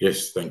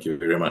yes, thank you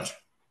very much.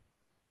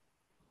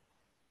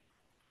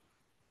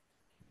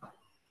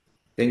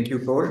 Thank you,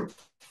 Paul.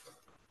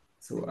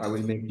 So I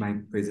will make my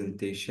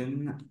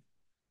presentation.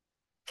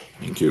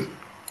 Thank you.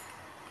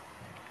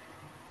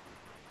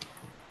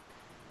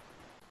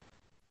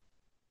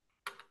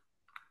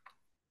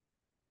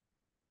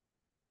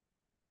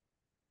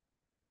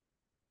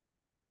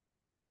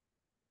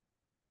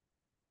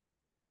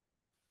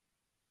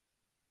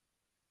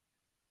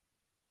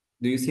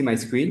 Do you see my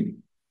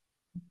screen?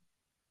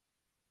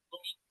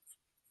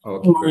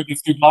 Okay, if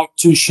you'd like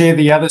to share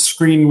the other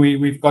screen,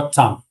 we've got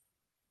time.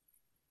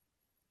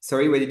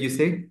 Sorry, what did you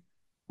say?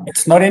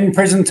 It's not in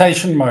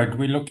presentation mode.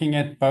 We're looking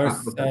at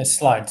both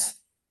slides.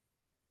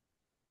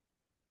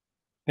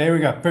 There we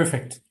go.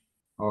 Perfect.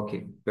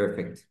 Okay,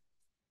 perfect.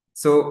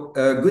 So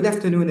good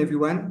afternoon,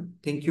 everyone.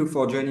 Thank you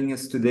for joining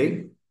us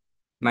today.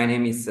 My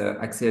name is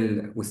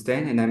Axel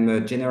Hoesten, and I'm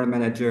a general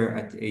manager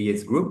at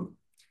AES Group.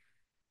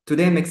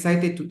 Today, I'm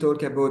excited to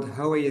talk about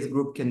how AES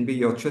Group can be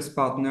your trust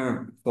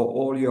partner for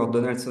all your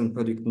Donaldson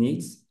product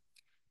needs.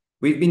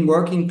 We've been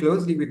working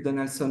closely with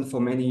Donaldson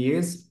for many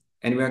years,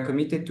 and we are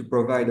committed to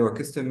provide our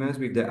customers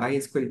with the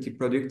highest quality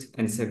products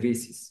and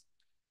services.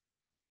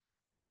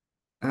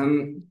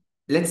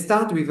 Let's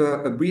start with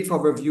a brief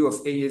overview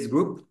of AES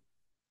Group.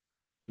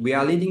 We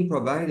are leading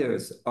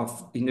providers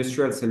of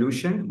industrial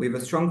solutions with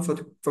a strong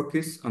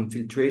focus on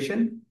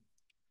filtration.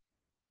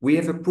 We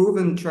have a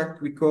proven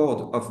track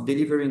record of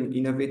delivering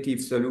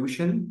innovative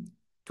solutions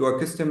to our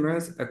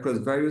customers across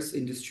various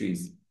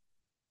industries.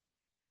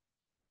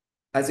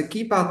 As a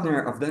key partner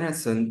of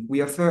Donaldson,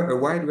 we offer a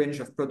wide range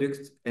of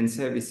products and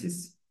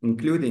services,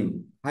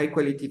 including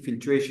high-quality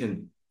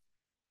filtration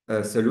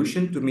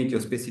solutions to meet your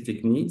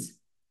specific needs,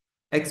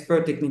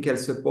 expert technical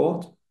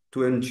support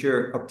to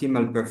ensure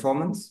optimal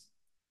performance,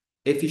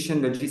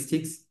 efficient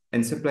logistics,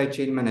 and supply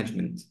chain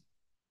management.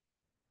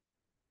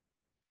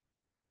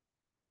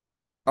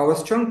 Our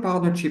strong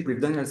partnership with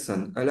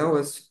Donaldson allows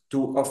us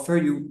to offer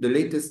you the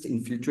latest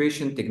in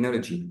filtration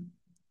technology.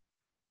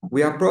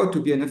 We are proud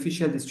to be an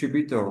official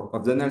distributor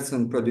of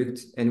Donaldson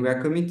products, and we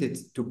are committed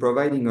to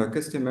providing our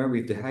customer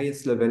with the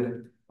highest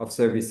level of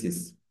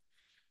services.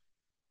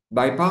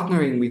 By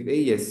partnering with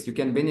AES, you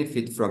can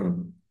benefit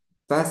from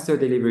faster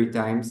delivery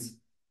times,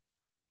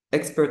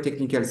 expert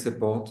technical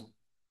support,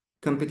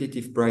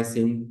 competitive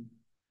pricing,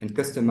 and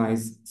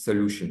customized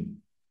solution.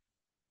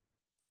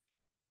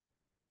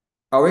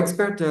 Our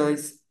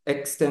expertise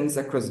extends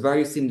across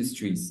various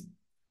industries,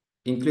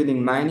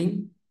 including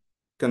mining,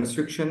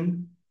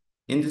 construction,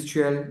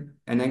 industrial,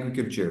 and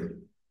agriculture.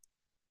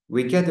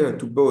 We cater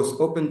to both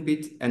open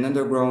pit and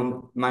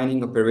underground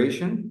mining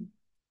operation.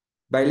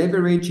 By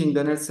leveraging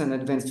Donaldson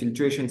advanced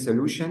filtration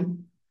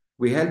solution,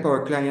 we help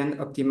our client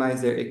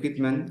optimize their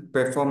equipment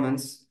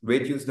performance,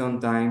 reduce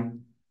downtime,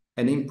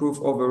 and improve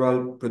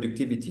overall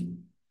productivity.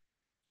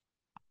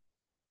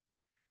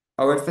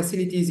 Our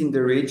facilities in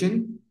the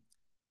region.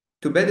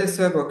 To better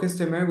serve our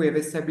customer, we have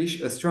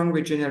established a strong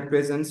regional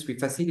presence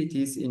with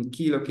facilities in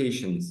key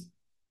locations: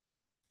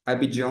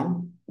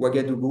 Abidjan,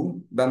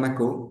 Ouagadougou,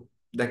 Bamako,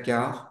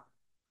 Dakar,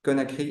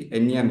 Conakry,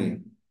 and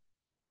Niamey.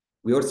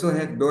 We also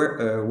have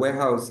a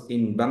warehouse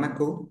in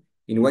Bamako,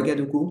 in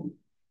Ouagadougou,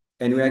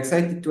 and we are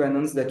excited to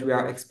announce that we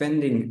are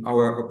expanding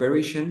our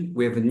operation.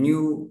 We have a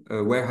new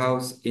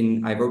warehouse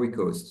in Ivory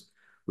Coast,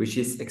 which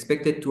is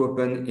expected to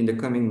open in the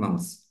coming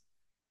months.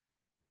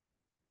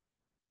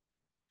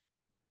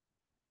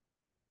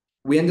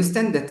 We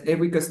understand that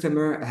every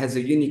customer has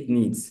a unique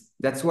needs.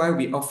 That's why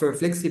we offer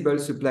flexible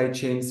supply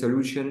chain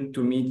solution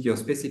to meet your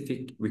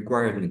specific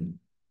requirement.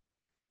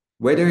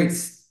 Whether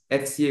it's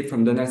FCA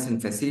from Donaldson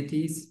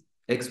facilities,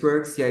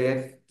 X-Work,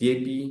 CIF,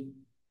 DAP,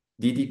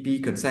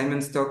 DDP,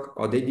 consignment stock,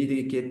 or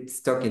dedicated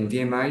stock in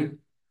VMI,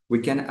 we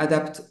can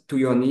adapt to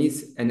your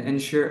needs and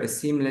ensure a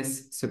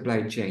seamless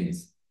supply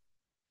chains.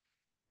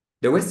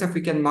 The West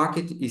African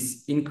market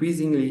is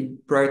increasingly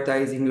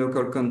prioritizing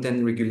local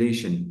content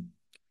regulation.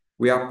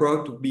 We are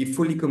proud to be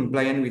fully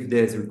compliant with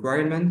these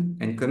requirements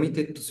and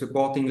committed to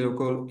supporting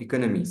local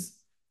economies.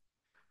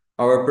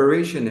 Our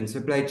operation and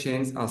supply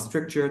chains are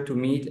structured to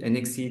meet and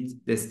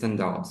exceed the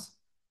standards.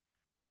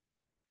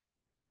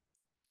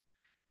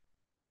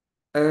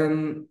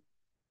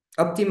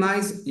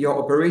 Optimize your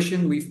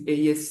operation with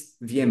AES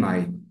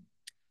VMI.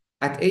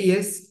 At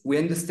AES, we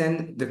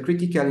understand the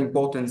critical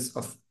importance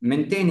of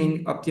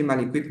maintaining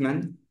optimal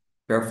equipment,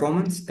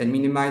 performance, and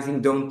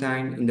minimizing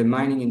downtime in the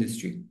mining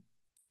industry.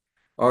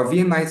 Our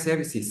VMI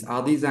services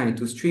are designed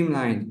to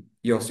streamline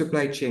your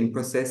supply chain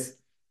process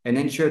and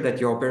ensure that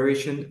your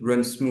operation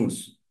runs smooth.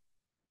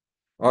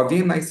 Our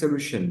VMI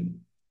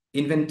solution,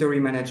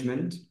 inventory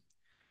management,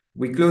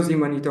 we closely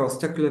monitor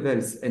stock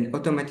levels and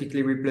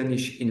automatically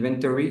replenish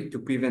inventory to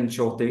prevent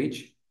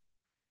shortage.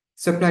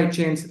 Supply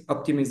chains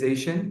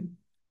optimization,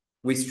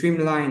 we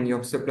streamline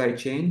your supply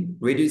chain,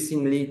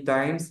 reducing lead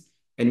times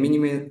and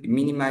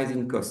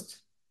minimizing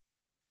cost.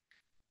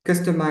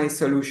 Customized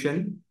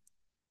solution,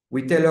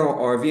 we tailor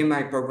our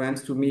VMI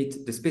programs to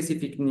meet the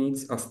specific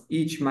needs of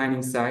each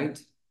mining site,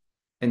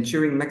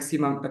 ensuring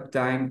maximum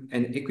uptime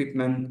and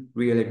equipment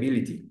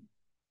reliability.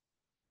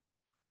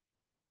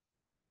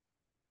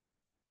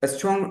 A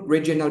strong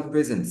regional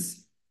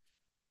presence.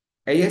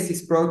 AES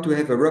is proud to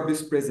have a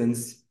robust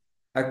presence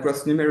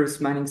across numerous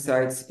mining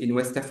sites in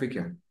West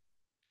Africa.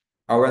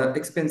 Our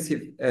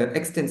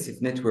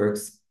extensive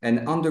networks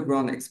and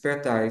underground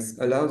expertise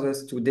allows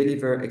us to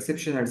deliver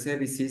exceptional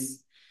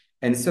services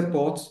and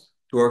support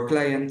to our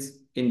clients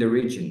in the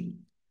region.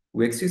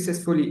 We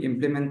successfully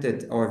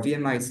implemented our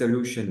VMI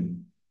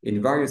solution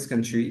in various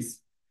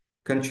countries,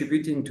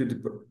 contributing to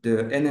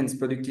the enhanced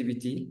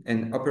productivity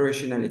and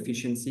operational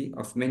efficiency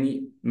of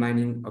many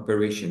mining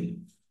operations.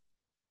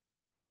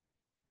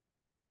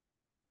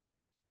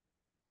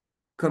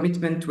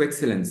 Commitment to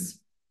excellence.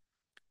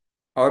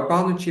 Our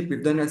partnership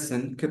with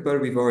Donaldson,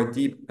 coupled with our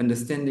deep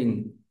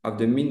understanding of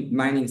the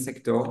mining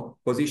sector,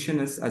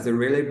 positions us as a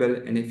reliable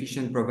and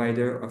efficient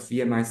provider of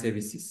VMI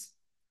services.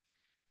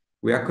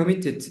 We are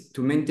committed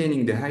to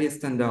maintaining the highest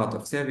standard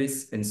of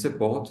service and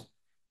support,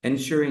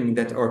 ensuring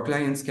that our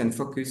clients can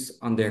focus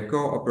on their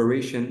core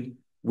operation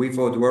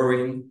without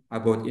worrying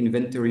about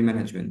inventory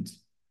management.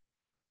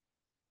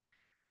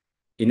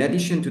 In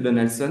addition to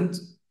Donaldson,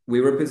 we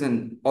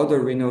represent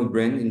other renowned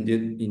brands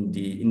in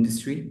the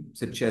industry,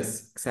 such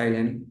as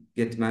Xylem,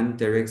 Getman,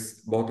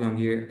 Terex,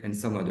 Bourtlandier, and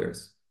some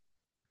others.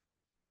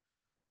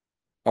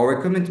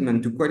 Our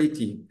commitment to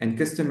quality and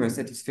customer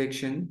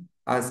satisfaction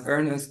has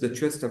earned us the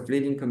trust of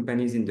leading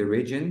companies in the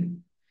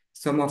region.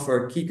 Some of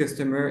our key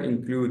customers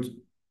include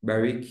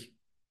Barrick,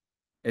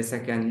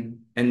 Essakane,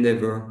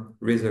 Endeavour,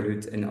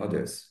 Resolute, and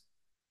others.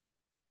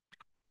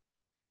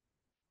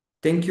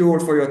 Thank you all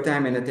for your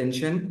time and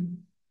attention.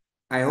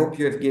 I hope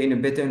you have gained a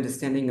better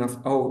understanding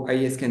of how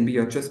IAS can be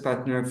your trust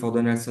partner for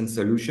Donaldson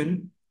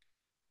solution.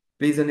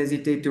 Please don't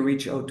hesitate to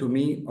reach out to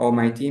me or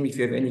my team if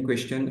you have any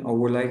question or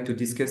would like to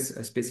discuss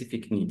a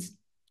specific needs.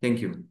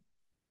 Thank you.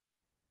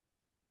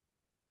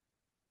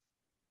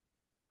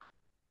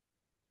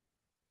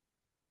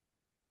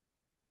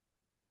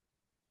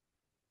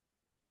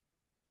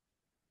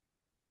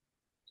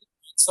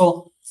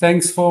 So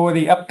thanks for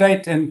the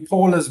update, and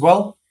Paul as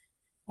well.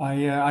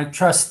 I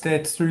trust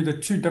that through the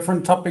two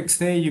different topics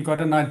there, you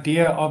got an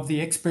idea of the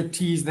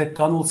expertise that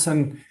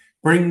Donaldson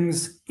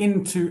brings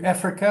into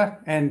Africa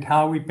and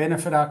how we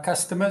benefit our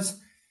customers.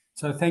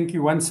 So thank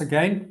you once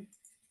again.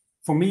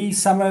 For me,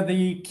 some of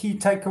the key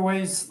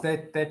takeaways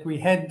that we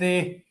had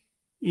there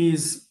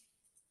is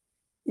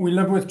we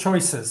live with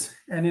choices.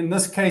 And in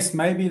this case,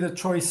 maybe the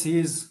choice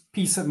is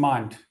peace of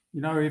mind.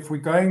 You know, if we're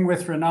going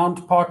with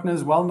renowned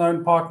partners,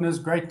 well-known partners,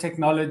 great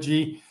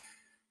technology,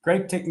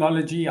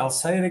 I'll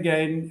say it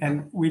again,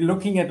 and we're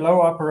looking at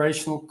low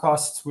operational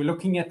costs. We're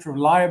looking at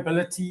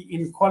reliability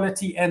in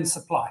quality and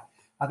supply.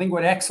 I think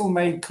what Axel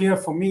made clear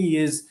for me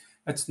is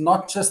it's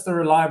not just the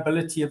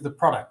reliability of the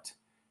product.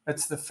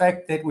 It's the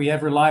fact that we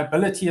have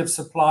reliability of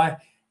supply,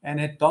 and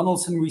at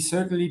Donaldson, we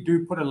certainly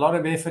do put a lot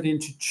of effort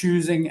into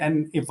choosing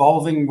and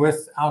evolving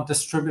with our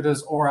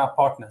distributors or our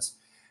partners.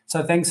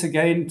 So thanks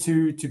again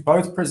to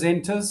both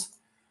presenters.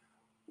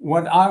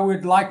 What I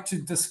would like to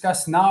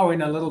discuss now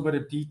in a little bit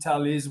of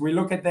detail is we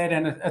look at that,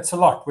 and it's a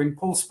lot. When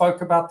Paul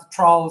spoke about the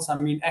trials, I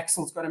mean,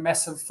 Axel's got a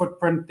massive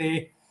footprint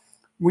there.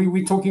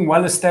 We're talking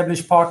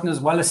well-established partners,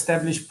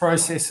 well-established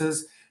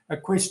processes. A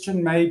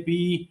question may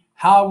be,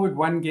 how would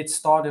one get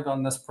started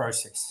on this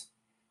process?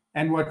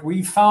 And what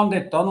we found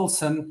at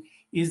Donaldson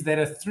is that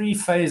a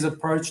three-phase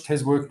approach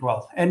has worked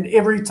well. And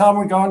every time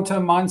we go onto a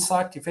mine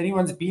site, if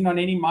anyone's been on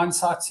any mine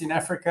sites in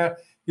Africa,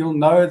 you'll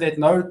know that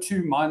no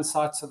two mine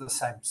sites are the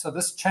same. So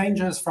this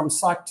changes from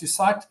site to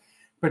site,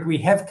 but we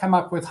have come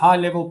up with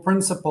high-level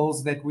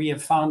principles that we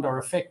have found are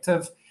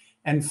effective.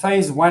 And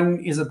phase one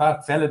is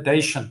about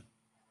validation.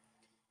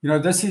 You know,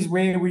 this is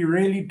where we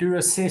really do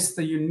assess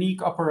the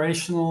unique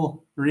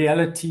operational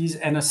realities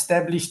and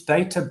establish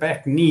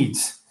data-backed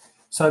needs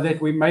so that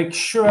we make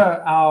sure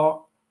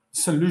our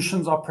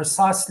solutions are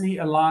precisely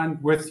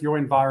aligned with your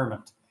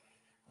environment.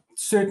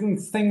 Certain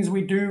things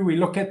we do, we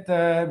look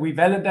at we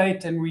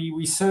validate and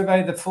we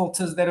survey the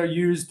filters that are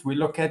used. We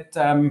look at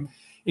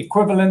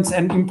equivalence,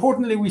 and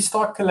importantly, we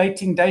start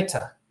collating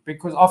data,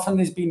 because often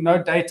there's been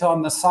no data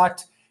on the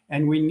site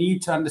and we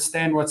need to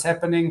understand what's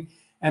happening.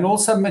 And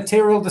also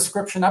material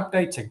description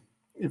updating.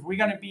 If we're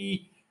going to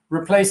be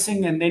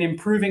replacing and then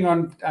improving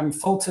on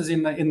filters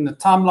in the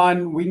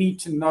timeline, we need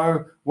to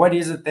know what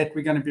is it that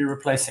we're going to be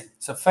replacing.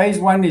 So phase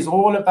one is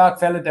all about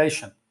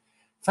validation.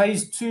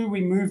 Phase two,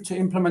 we move to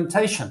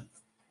implementation.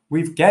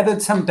 We've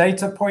gathered some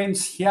data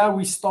points. Here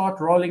we start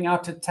rolling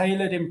out a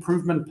tailored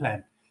improvement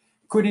plan.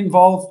 Could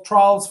involve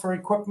trials for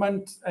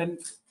equipment and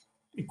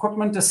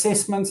equipment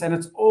assessments, and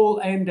it's all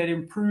aimed at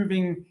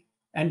improving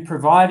and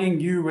providing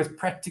you with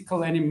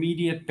practical and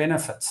immediate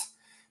benefits.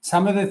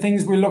 Some of the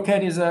things we look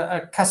at is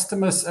a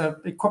customer's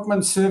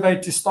equipment survey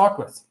to start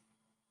with.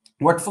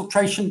 What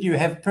filtration do you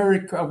have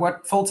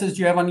what filters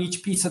do you have on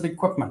each piece of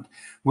equipment?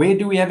 Where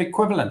do we have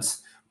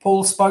equivalence?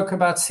 Paul spoke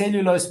about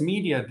cellulose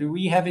media. Do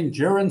we have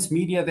endurance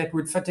media that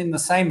would fit in the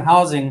same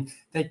housing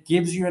that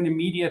gives you an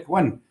immediate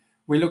win?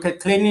 We look at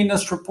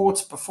cleanliness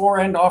reports before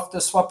and after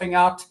swapping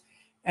out,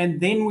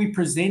 and then we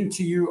present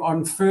to you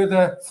on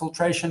further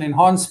filtration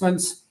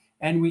enhancements,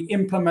 and we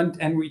implement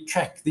and we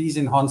track these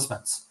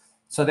enhancements.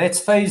 So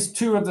that's phase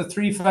two of the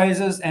three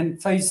phases,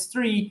 and phase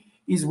three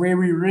is where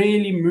we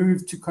really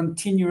move to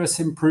continuous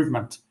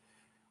improvement.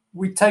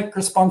 We take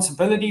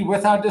responsibility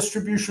with our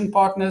distribution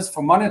partners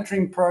for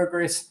monitoring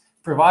progress,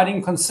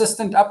 providing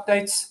consistent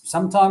updates,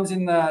 sometimes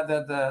in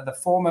the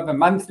form of a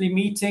monthly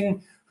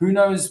meeting. Who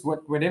knows,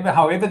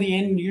 however the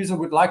end user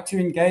would like to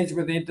engage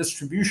with their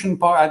distribution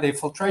partner, their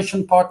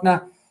filtration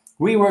partner,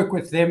 we work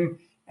with them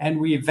and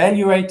we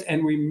evaluate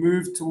and we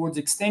move towards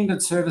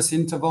extended service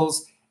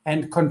intervals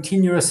and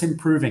continuous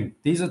improving.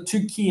 These are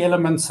two key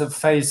elements of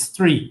phase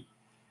 3.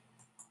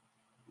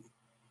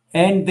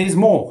 And there's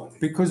more,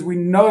 because we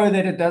know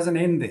that it doesn't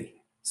end there.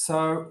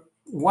 So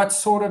what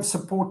sort of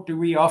support do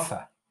we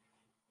offer?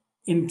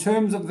 In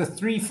terms of the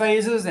 3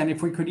 phases, and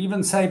if we could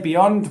even say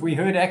beyond, we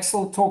heard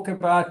Axel talk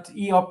about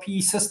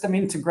ERP system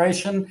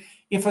integration.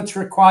 If it's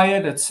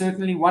required, it's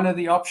certainly one of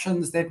the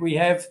options that we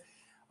have.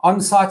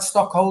 On-site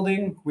stock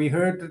holding, we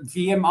heard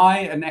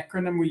VMI, an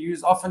acronym we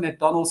use often at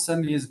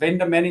Donaldson, is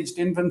vendor managed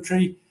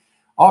inventory.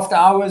 After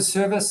hours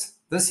service,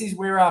 this is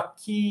where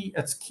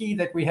it's key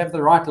that we have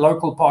the right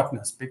local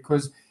partners,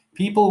 because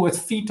people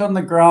with feet on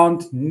the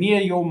ground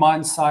near your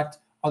mine site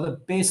are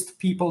the best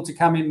people to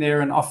come in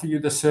there and offer you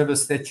the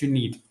service that you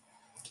need.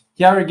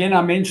 Here again,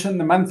 I mentioned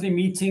the monthly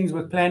meetings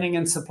with planning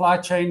and supply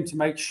chain to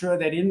make sure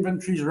that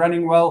inventory is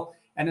running well,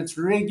 and it's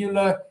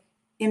regular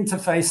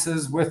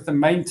interfaces with the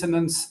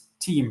maintenance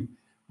team.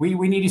 We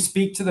need to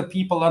speak to the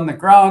people on the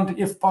ground,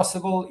 if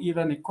possible,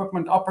 even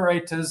equipment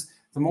operators.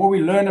 The more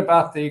we learn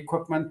about the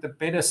equipment, the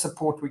better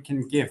support we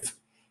can give.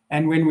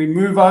 And when we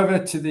move over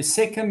to the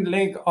second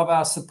leg of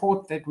our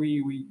support that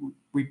we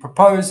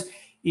propose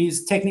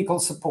is technical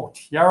support.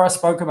 Yara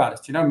spoke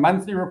about it,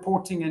 monthly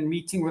reporting and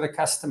meeting with a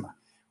customer.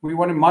 We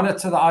want to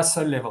monitor the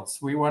ISO levels.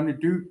 We want to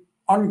do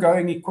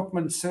ongoing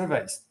equipment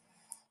surveys.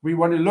 We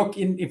want to look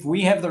in, if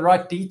we have the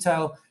right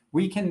detail,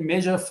 we can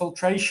measure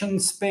filtration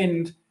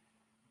spend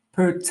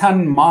per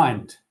ton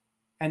mined.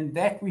 And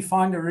that we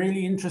find a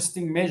really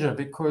interesting measure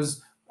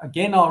because,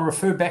 again, I'll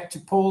refer back to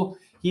Paul.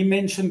 He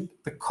mentioned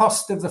the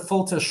cost of the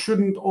filter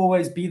shouldn't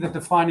always be the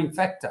defining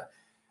factor.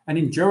 An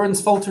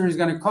endurance filter is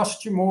going to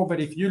cost you more, but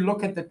if you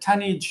look at the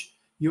tonnage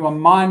you are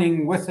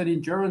mining with an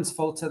endurance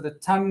filter, the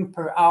ton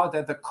per hour,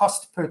 the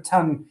cost per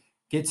ton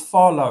gets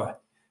far lower.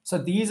 So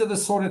these are the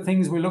sort of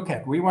things we look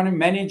at. We want to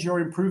manage your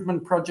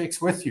improvement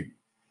projects with you.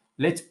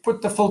 Let's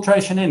put the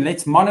filtration in.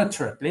 Let's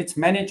monitor it. Let's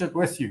manage it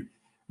with you.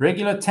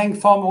 Regular tank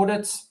farm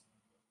audits.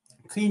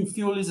 Clean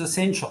fuel is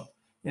essential.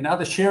 In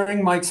other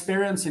sharing my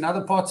experience, in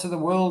other parts of the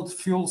world,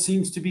 fuel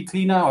seems to be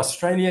cleaner.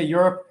 Australia,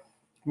 Europe.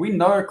 We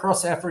know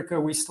across Africa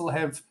we still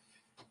have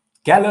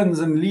gallons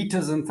and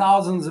liters and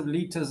thousands of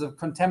liters of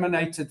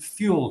contaminated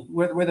fuel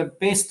with the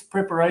best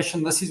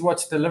preparation. This is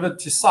what's delivered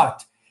to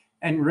site.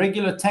 And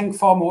regular tank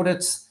farm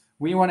audits,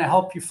 we want to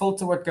help you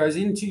filter what goes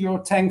into your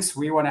tanks.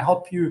 We want to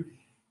help you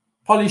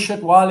polish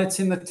it while it's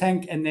in the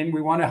tank, and then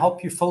we want to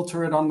help you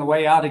filter it on the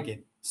way out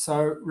again.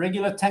 So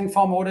regular tank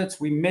farm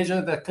audits, we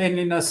measure the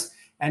cleanliness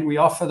and we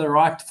offer the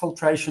right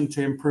filtration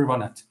to improve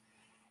on it.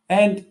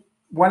 And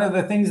one of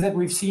the things that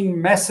we've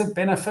seen massive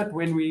benefit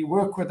when we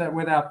work with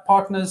our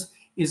partners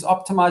is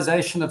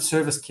optimization of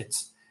service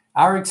kits.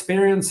 Our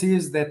experience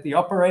is that the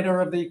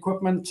operator of the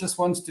equipment just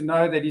wants to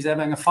know that he's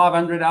having a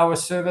 500-hour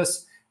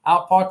service.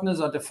 Our partners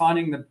are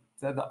defining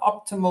the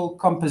optimal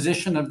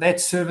composition of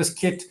that service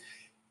kit,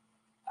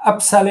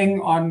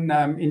 upselling on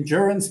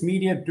endurance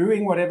media,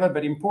 doing whatever,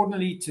 but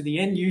importantly to the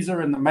end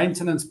user and the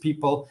maintenance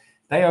people,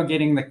 they are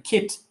getting the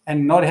kit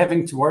and not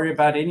having to worry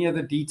about any of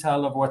the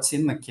detail of what's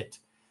in the kit.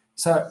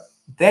 So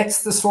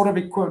that's the sort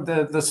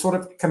of the sort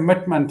of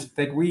commitment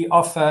that we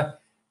offer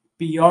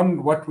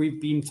beyond what we've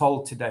been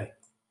told today.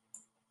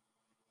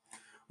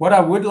 What I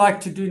would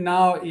like to do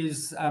now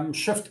is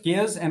shift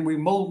gears, and we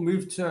will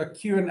move to a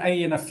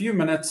Q&A in a few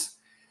minutes,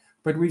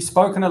 but we've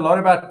spoken a lot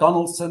about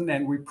Donaldson,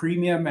 and we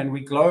premium and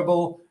we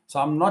global. So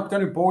I'm not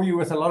going to bore you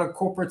with a lot of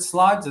corporate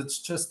slides. It's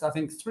just, I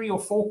think, 3 or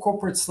 4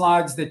 corporate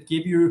slides that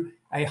give you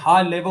a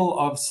high level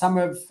of some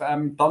of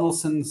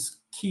Donaldson's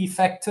key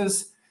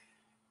factors.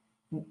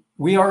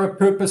 We are a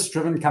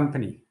purpose-driven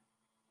company,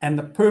 and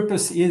the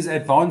purpose is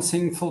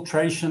advancing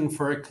filtration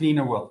for a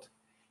cleaner world.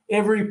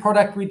 Every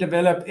product we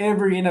develop,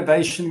 every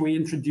innovation we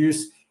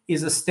introduce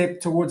is a step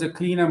towards a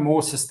cleaner,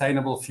 more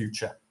sustainable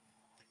future.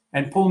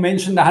 And Paul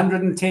mentioned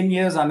 110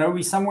 years. I know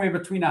we're somewhere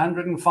between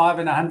 105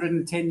 and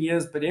 110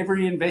 years, but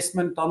every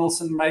investment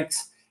Donaldson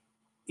makes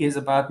is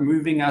about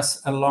moving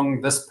us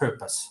along this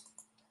purpose.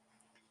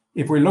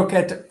 If we look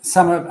at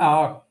some of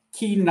our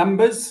key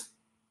numbers,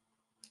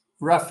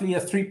 roughly a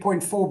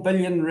 $3.4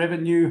 billion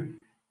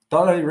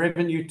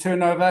revenue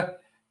turnover,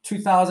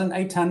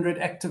 2,800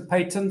 active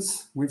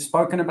patents. We've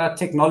spoken about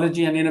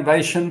technology and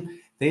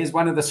innovation. There's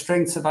one of the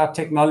strengths of our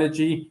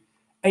technology.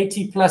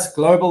 80 plus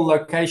global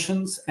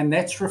locations, and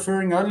that's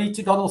referring only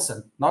to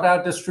Donaldson, not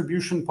our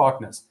distribution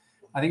partners.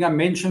 I think I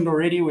mentioned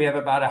already we have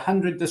about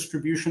 100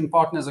 distribution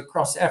partners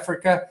across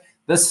Africa.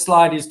 This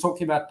slide is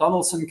talking about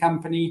Donaldson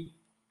Company,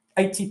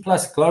 80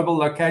 plus global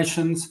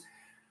locations.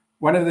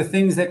 One of the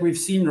things that we've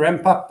seen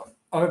ramp up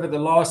over the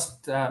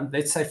last,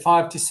 let's say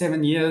 5 to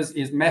 7 years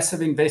is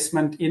massive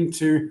investment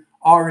into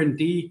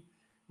R&D.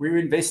 We're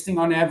investing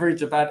on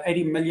average about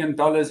 $80 million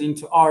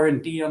into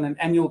R&D on an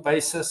annual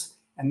basis.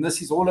 And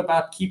this is all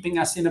about keeping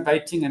us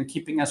innovating and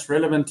keeping us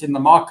relevant in the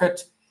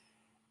market.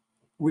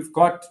 We've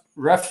got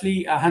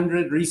roughly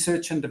 100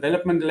 research and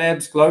development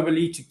labs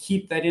globally to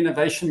keep that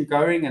innovation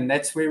going, and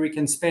that's where we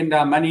can spend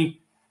our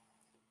money.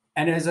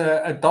 And as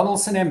a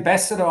Donaldson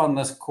ambassador on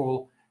this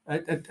call,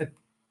 it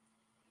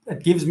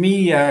gives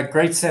me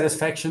great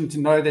satisfaction to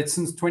know that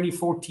since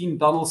 2014,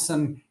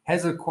 Donaldson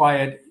has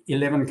acquired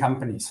 11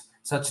 companies.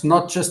 So it's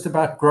not just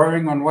about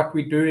growing on what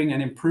we're doing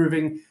and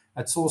improving.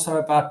 It's also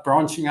about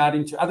branching out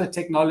into other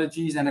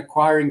technologies and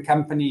acquiring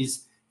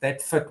companies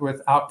that fit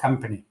with our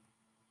company.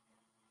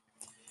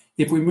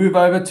 If we move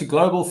over to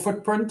global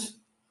footprint,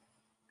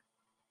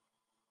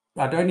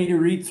 I don't need to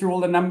read through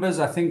all the numbers.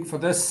 I think for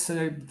this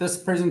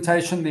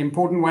presentation, the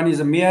important one is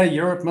EMEA,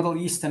 Europe, Middle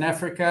East, and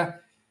Africa.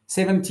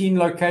 17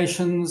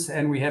 locations,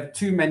 and we have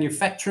 2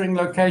 manufacturing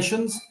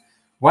locations.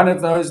 One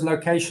of those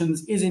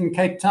locations is in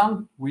Cape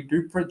Town. We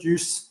do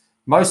produce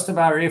most of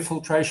our air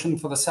filtration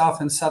for the South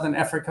and Southern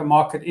Africa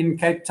market in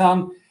Cape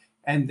Town.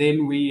 And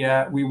then we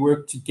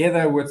work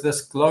together with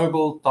this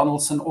global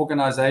Donaldson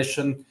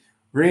organization,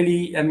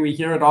 really, and we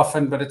hear it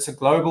often, but it's a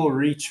global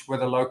reach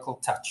with a local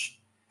touch.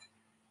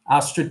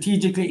 Our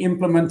strategically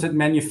implemented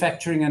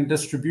manufacturing and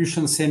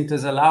distribution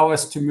centers allow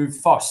us to move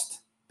fast,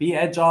 be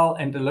agile,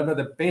 and deliver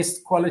the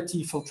best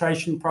quality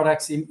filtration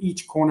products in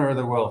each corner of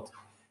the world.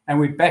 And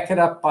we back it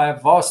up by a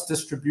vast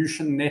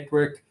distribution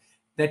network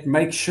that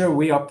makes sure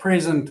we are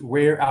present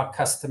where our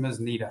customers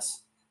need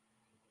us.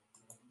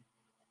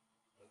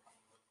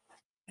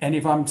 And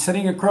if I'm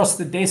sitting across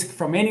the desk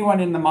from anyone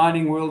in the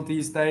mining world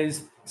these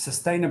days,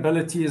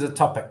 sustainability is a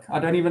topic. I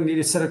don't even need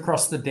to sit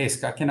across the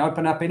desk. I can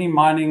open up any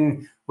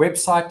mining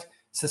website.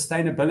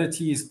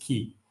 Sustainability is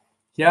key.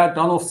 Here,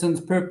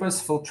 Donaldson's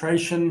purpose,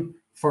 filtration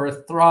for a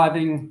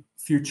thriving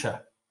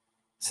future.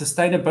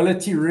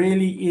 Sustainability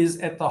really is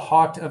at the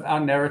heart of our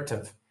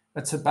narrative.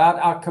 It's about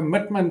our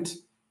commitment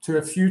to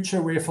a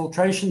future where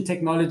filtration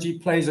technology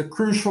plays a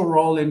crucial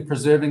role in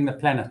preserving the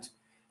planet.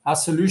 Our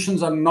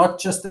solutions are not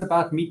just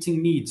about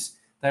meeting needs.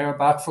 They're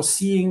about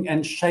foreseeing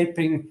and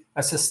shaping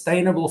a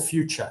sustainable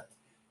future.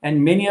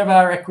 And many of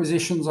our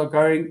acquisitions are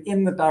going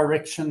in the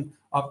direction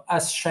of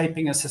us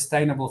shaping a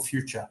sustainable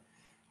future.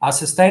 Our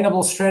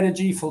sustainable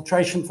strategy,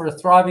 filtration for a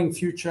thriving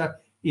future,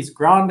 is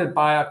grounded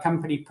by our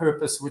company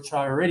purpose, which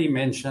I already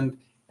mentioned,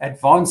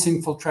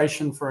 advancing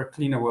filtration for a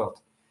cleaner world.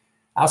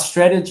 Our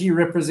strategy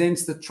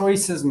represents the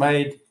choices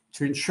made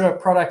to ensure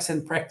products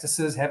and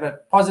practices have a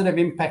positive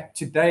impact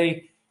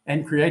today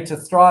and create a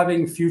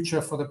thriving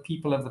future for the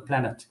people of the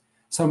planet.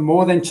 So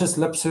more than just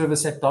lip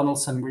service at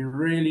Donaldson, we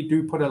really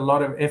do put a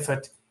lot of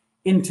effort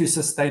into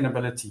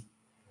sustainability.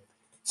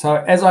 So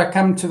as I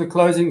come to the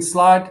closing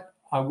slide,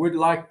 I would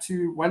like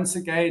to once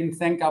again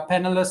thank our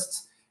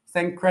panelists,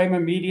 thank Kramer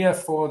Media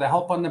for the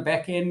help on the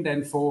back end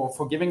and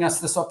for giving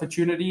us this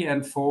opportunity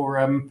and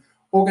for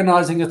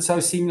organizing it so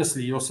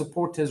seamlessly. Your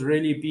support has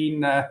really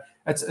been,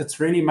 it's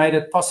really made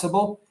it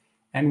possible.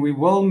 And we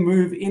will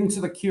move into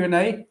the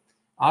Q&A.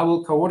 I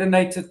will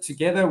coordinate it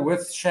together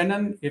with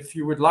Shannon. If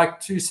you would like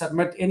to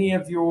submit any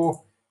of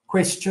your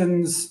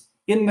questions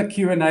in the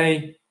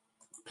Q&A,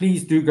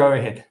 please do go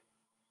ahead.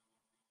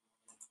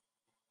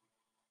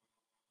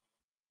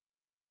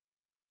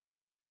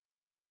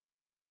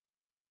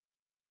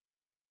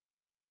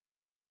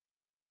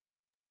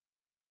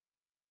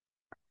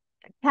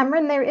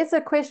 Cameron, there is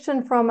a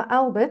question from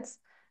Albert.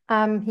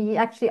 He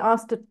actually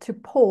asked it to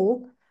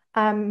Paul.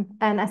 And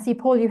I see,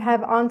 Paul, you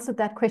have answered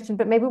that question,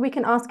 but maybe we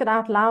can ask it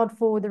out loud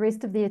for the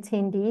rest of the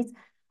attendees.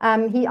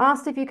 He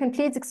asked if you can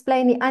please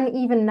explain the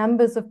uneven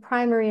numbers of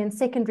primary and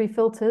secondary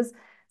filters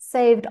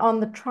saved on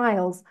the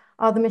trials.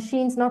 Are the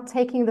machines not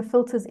taking the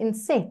filters in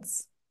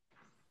sets?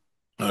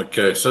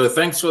 Okay, so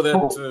thanks for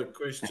that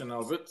question,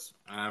 Albert.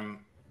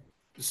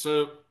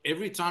 So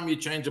every time you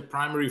change a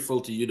primary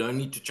filter, you don't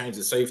need to change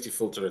the safety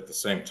filter at the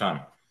same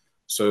time.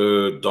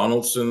 So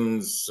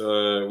Donaldson's,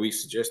 we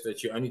suggest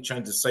that you only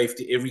change the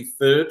safety every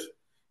third.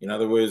 In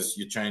other words,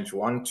 you change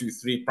 1, 2,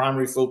 3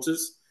 primary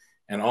filters.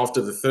 And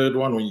after the third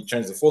one, when you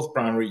change the fourth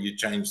primary, you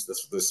change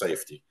the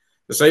safety.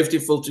 The safety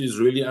filter is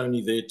really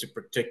only there to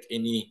protect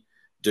any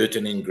dirt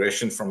and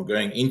ingression from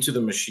going into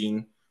the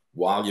machine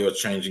while you're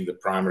changing the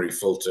primary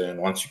filter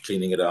and once you're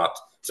cleaning it out.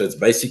 So it's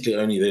basically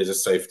only there as a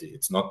safety.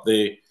 It's not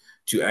there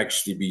to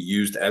actually be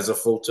used as a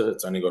filter.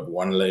 It's only got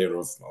one layer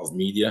of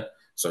media.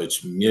 So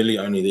it's merely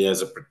only there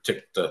as a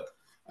protector.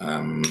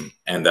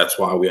 And that's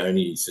why we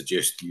only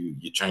suggest you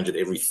change it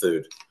every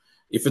third.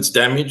 If it's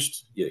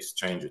damaged, yes,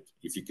 change it.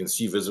 If you can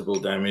see visible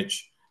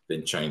damage,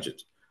 then change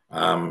it.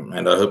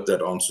 And I hope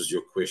that answers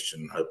your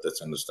question. I hope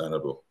that's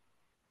understandable.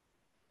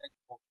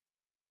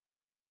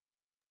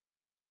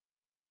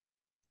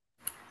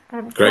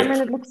 Great.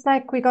 Cameron, it looks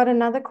like we got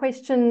another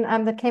question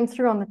that came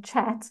through on the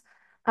chat.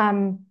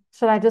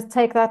 Should I just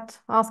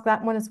ask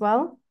that one as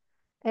well?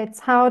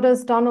 It's how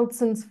does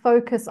Donaldson's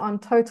focus on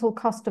total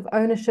cost of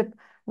ownership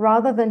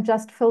rather than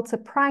just filter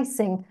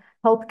pricing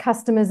help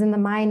customers in the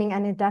mining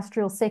and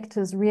industrial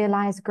sectors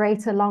realize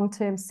greater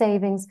long-term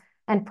savings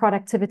and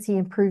productivity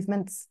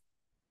improvements?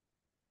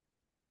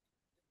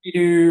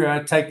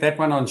 You take that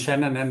one on,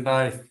 Shannon, and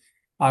I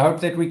hope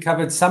that we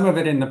covered some of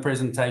it in the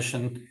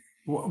presentation.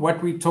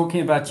 What we're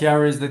talking about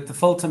here is that the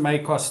filter may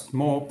cost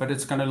more, but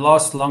it's going to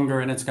last longer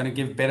and it's going to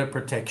give better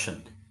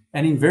protection.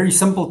 And in very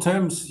simple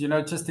terms,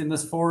 just in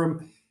this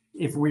forum,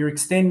 if we're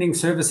extending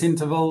service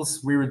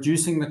intervals, we're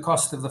reducing the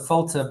cost of the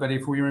filter, but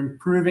if we're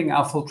improving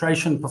our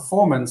filtration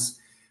performance,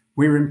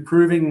 we're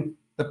improving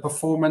the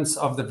performance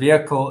of the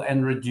vehicle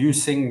and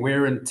reducing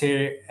wear and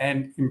tear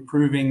and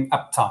improving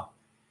uptime.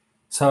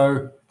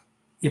 So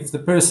if the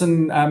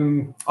person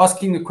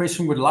asking the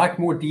question would like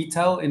more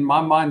detail, in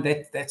my mind,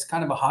 that's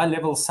kind of a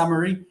high-level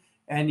summary.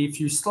 And if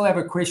you still have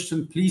a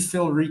question, please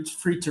feel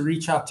free to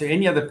reach out to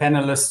any of the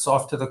panelists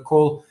after the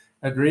call.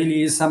 It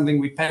really is something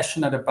we're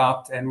passionate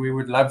about, and we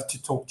would love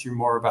to talk to you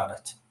more about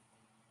it.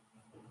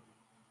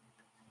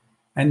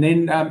 And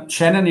then,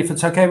 Shannon, if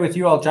it's okay with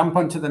you, I'll jump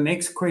on to the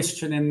next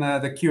question in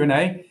the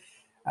Q&A.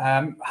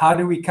 How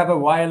do we cover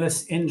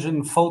wireless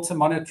engine filter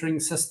monitoring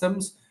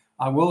systems?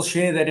 I will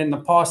share that in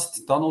the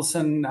past,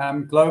 Donaldson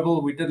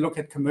Global, we did look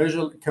at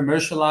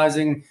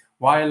commercializing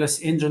wireless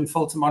engine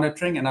filter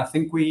monitoring, and I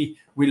think we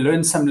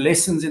learned some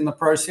lessons in the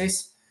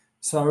process.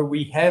 So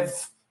we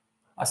have,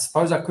 I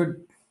suppose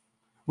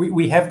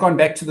we have gone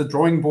back to the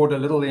drawing board a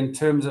little in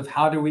terms of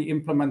how do we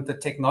implement the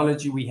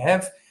technology we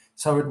have.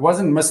 So it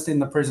wasn't missed in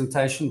the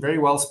presentation, very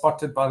well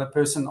spotted by the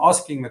person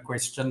asking the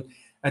question.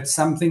 It's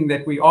something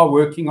that we are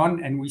working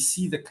on, and we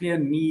see the clear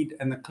need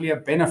and the clear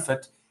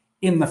benefit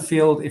in the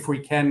field if we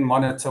can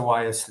monitor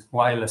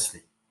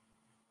wirelessly.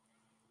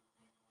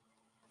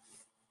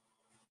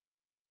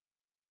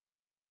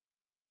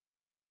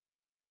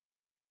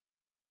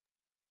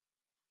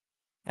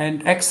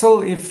 And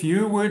Axel, if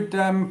you would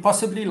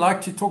possibly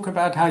like to talk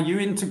about how you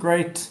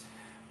integrate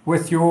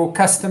with your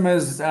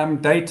customers'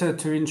 data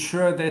to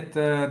ensure that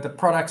the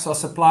products are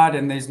supplied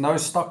and there's no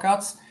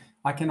stockouts.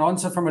 I can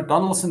answer from a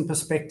Donaldson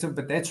perspective,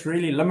 but that's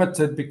really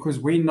limited because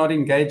we're not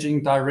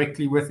engaging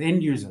directly with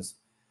end users.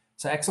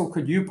 So Axel,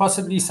 could you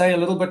possibly say a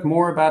little bit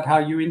more about how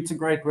you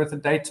integrate with the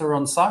data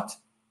on site?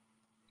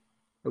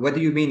 What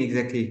do you mean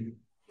exactly?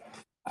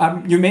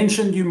 You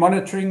mentioned you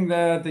monitoring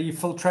the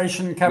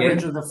filtration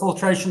coverage of the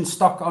filtration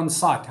stock on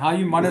site. How are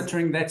you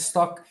monitoring that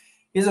stock?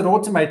 Is it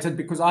automated?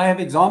 Because I have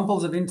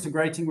examples of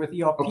integrating with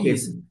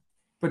ERPs,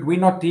 but we're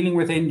not dealing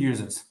with end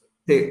users.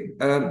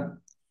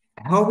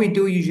 How we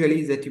do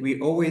usually is that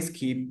we always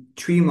keep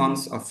 3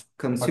 months of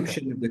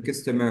consumption of the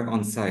customer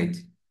on site.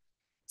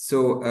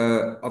 So,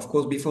 of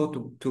course, before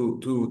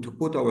to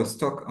put our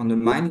stock on the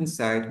mining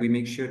side, we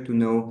make sure to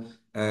know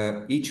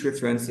each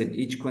reference and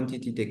each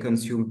quantity they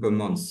consume per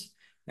month.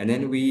 And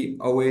then we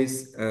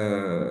always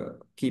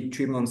keep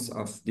 3 months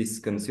of this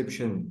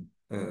consumption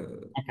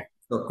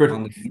stock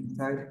on the mining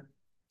side.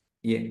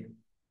 Yeah.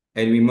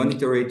 And we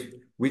monitor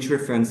it, which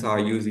reference are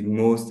using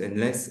most and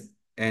less,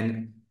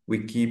 and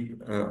we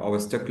keep our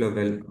stock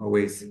level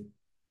always.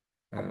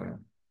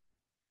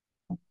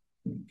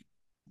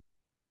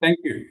 Thank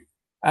you.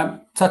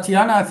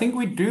 Tatiana, I think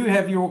we do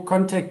have your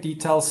contact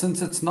details,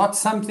 since it's not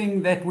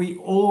something that we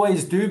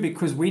always do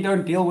because we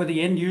don't deal with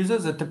the end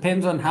users. It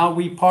depends on how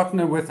we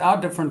partner with our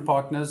different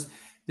partners.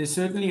 There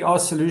certainly are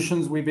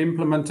solutions we've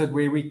implemented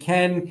where we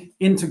can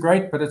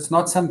integrate, but it's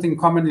not something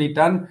commonly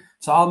done.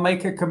 So I'll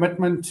make a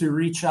commitment to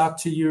reach out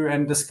to you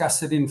and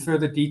discuss it in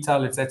further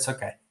detail if that's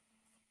okay.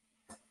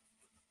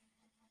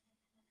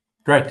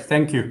 Great,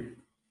 thank you.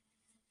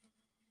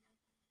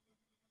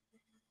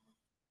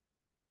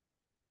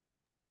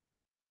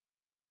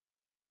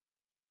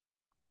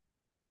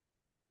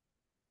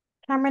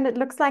 Cameron, it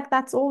looks like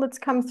that's all that's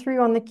come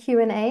through on the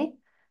Q&A.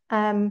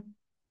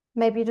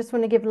 Maybe you just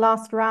want to give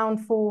last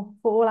round for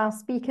all our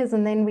speakers,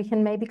 and then we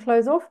can maybe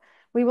close off.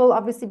 We will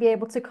obviously be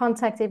able to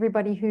contact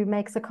everybody who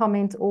makes a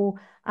comment or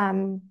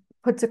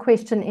puts a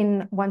question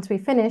in once we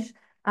finish.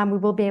 We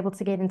will be able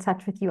to get in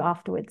touch with you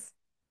afterwards.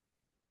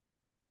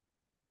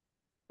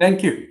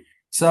 Thank you.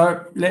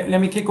 So let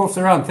me kick off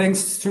the round.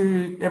 Thanks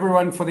to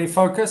everyone for their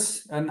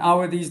focus. An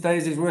hour these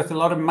days is worth a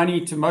lot of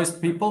money to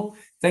most people.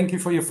 Thank you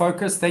for your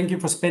focus. Thank you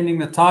for spending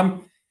the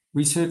time.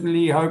 We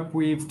certainly hope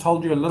we've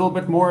told you a little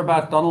bit more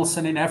about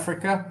Donaldson in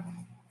Africa.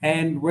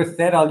 And with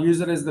that, I'll use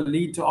it as the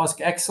lead to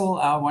ask Axel,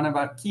 one of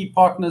our key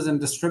partners and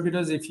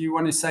distributors, if you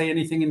want to say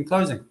anything in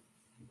closing.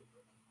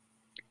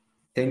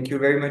 Thank you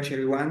very much,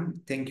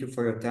 everyone. Thank you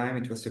for your time.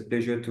 It was a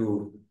pleasure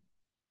to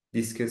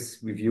discuss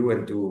with you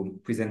and to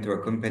present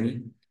our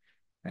company.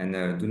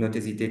 And do not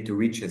hesitate to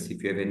reach us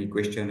if you have any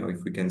question or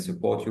if we can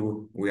support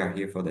you. We are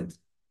here for that.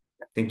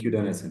 Thank you,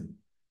 Donaldson.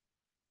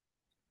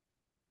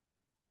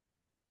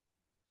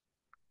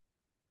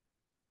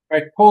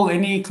 Right, Paul,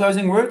 any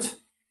closing words?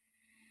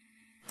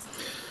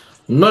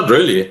 Not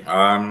really.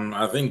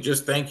 I think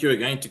just thank you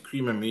again to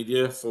Creamer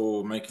Media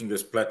for making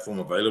this platform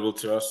available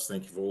to us.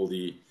 Thank you for all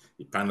the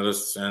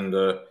panelists. And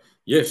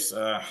yes,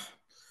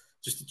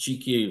 just a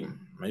cheeky,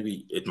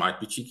 maybe it might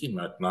be cheeky,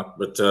 might not,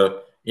 but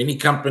any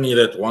company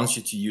that wants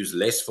you to use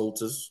less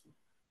filters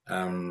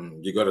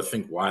you got to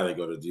think why they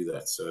got to do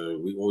that. So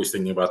we're always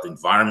thinking about the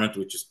environment,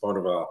 which is part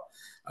of our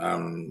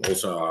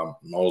also our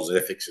morals,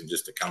 ethics, and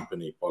just a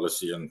company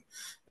policy and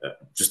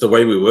just the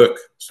way we work.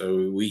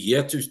 So we're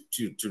here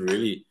to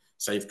really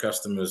save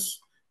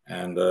customers,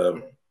 and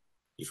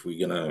if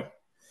we're gonna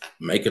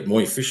make it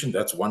more efficient,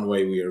 that's one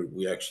way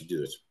we actually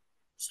do it.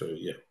 So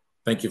yeah,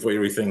 thank you for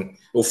everything,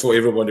 or for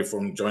everybody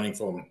from joining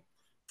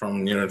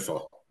from near and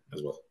far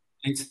as well.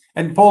 Thanks.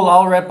 And Paul,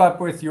 I'll wrap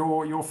up with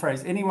your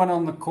phrase. Anyone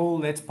on the call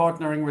that's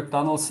partnering with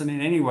Donaldson in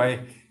any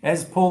way,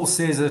 as Paul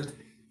says it,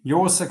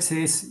 your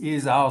success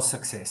is our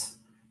success.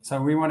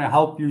 So we want to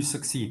help you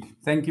succeed.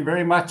 Thank you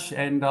very much.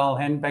 And I'll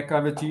hand back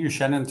over to you,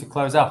 Shannon, to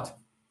close out.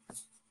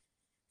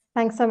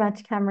 Thanks so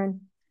much,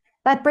 Cameron.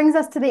 That brings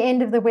us to the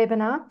end of the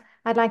webinar.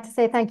 I'd like to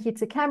say thank you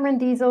to Cameron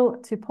Diesel,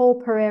 to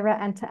Paul Pereira,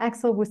 and to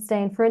Axel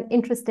Woestijn for an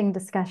interesting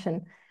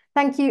discussion.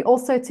 Thank you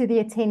also to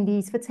the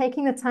attendees for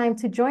taking the time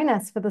to join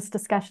us for this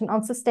discussion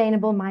on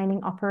sustainable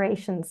mining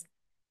operations.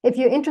 If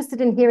you're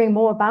interested in hearing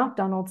more about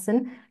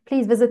Donaldson,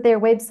 please visit their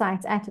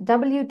website at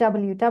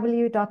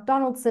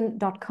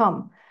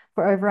www.donaldson.com.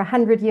 For over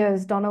 100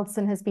 years,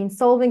 Donaldson has been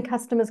solving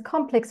customers'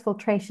 complex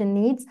filtration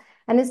needs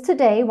and is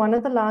today one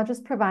of the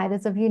largest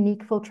providers of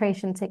unique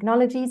filtration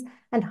technologies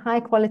and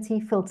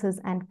high-quality filters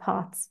and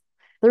parts.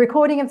 The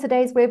recording of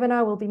today's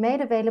webinar will be made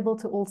available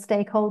to all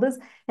stakeholders.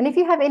 And if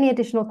you have any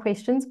additional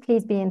questions,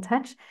 please be in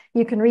touch.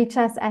 You can reach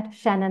us at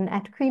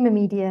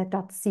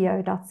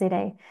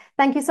shannon@creamermedia.co.za.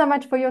 Thank you so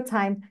much for your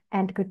time,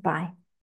 and goodbye.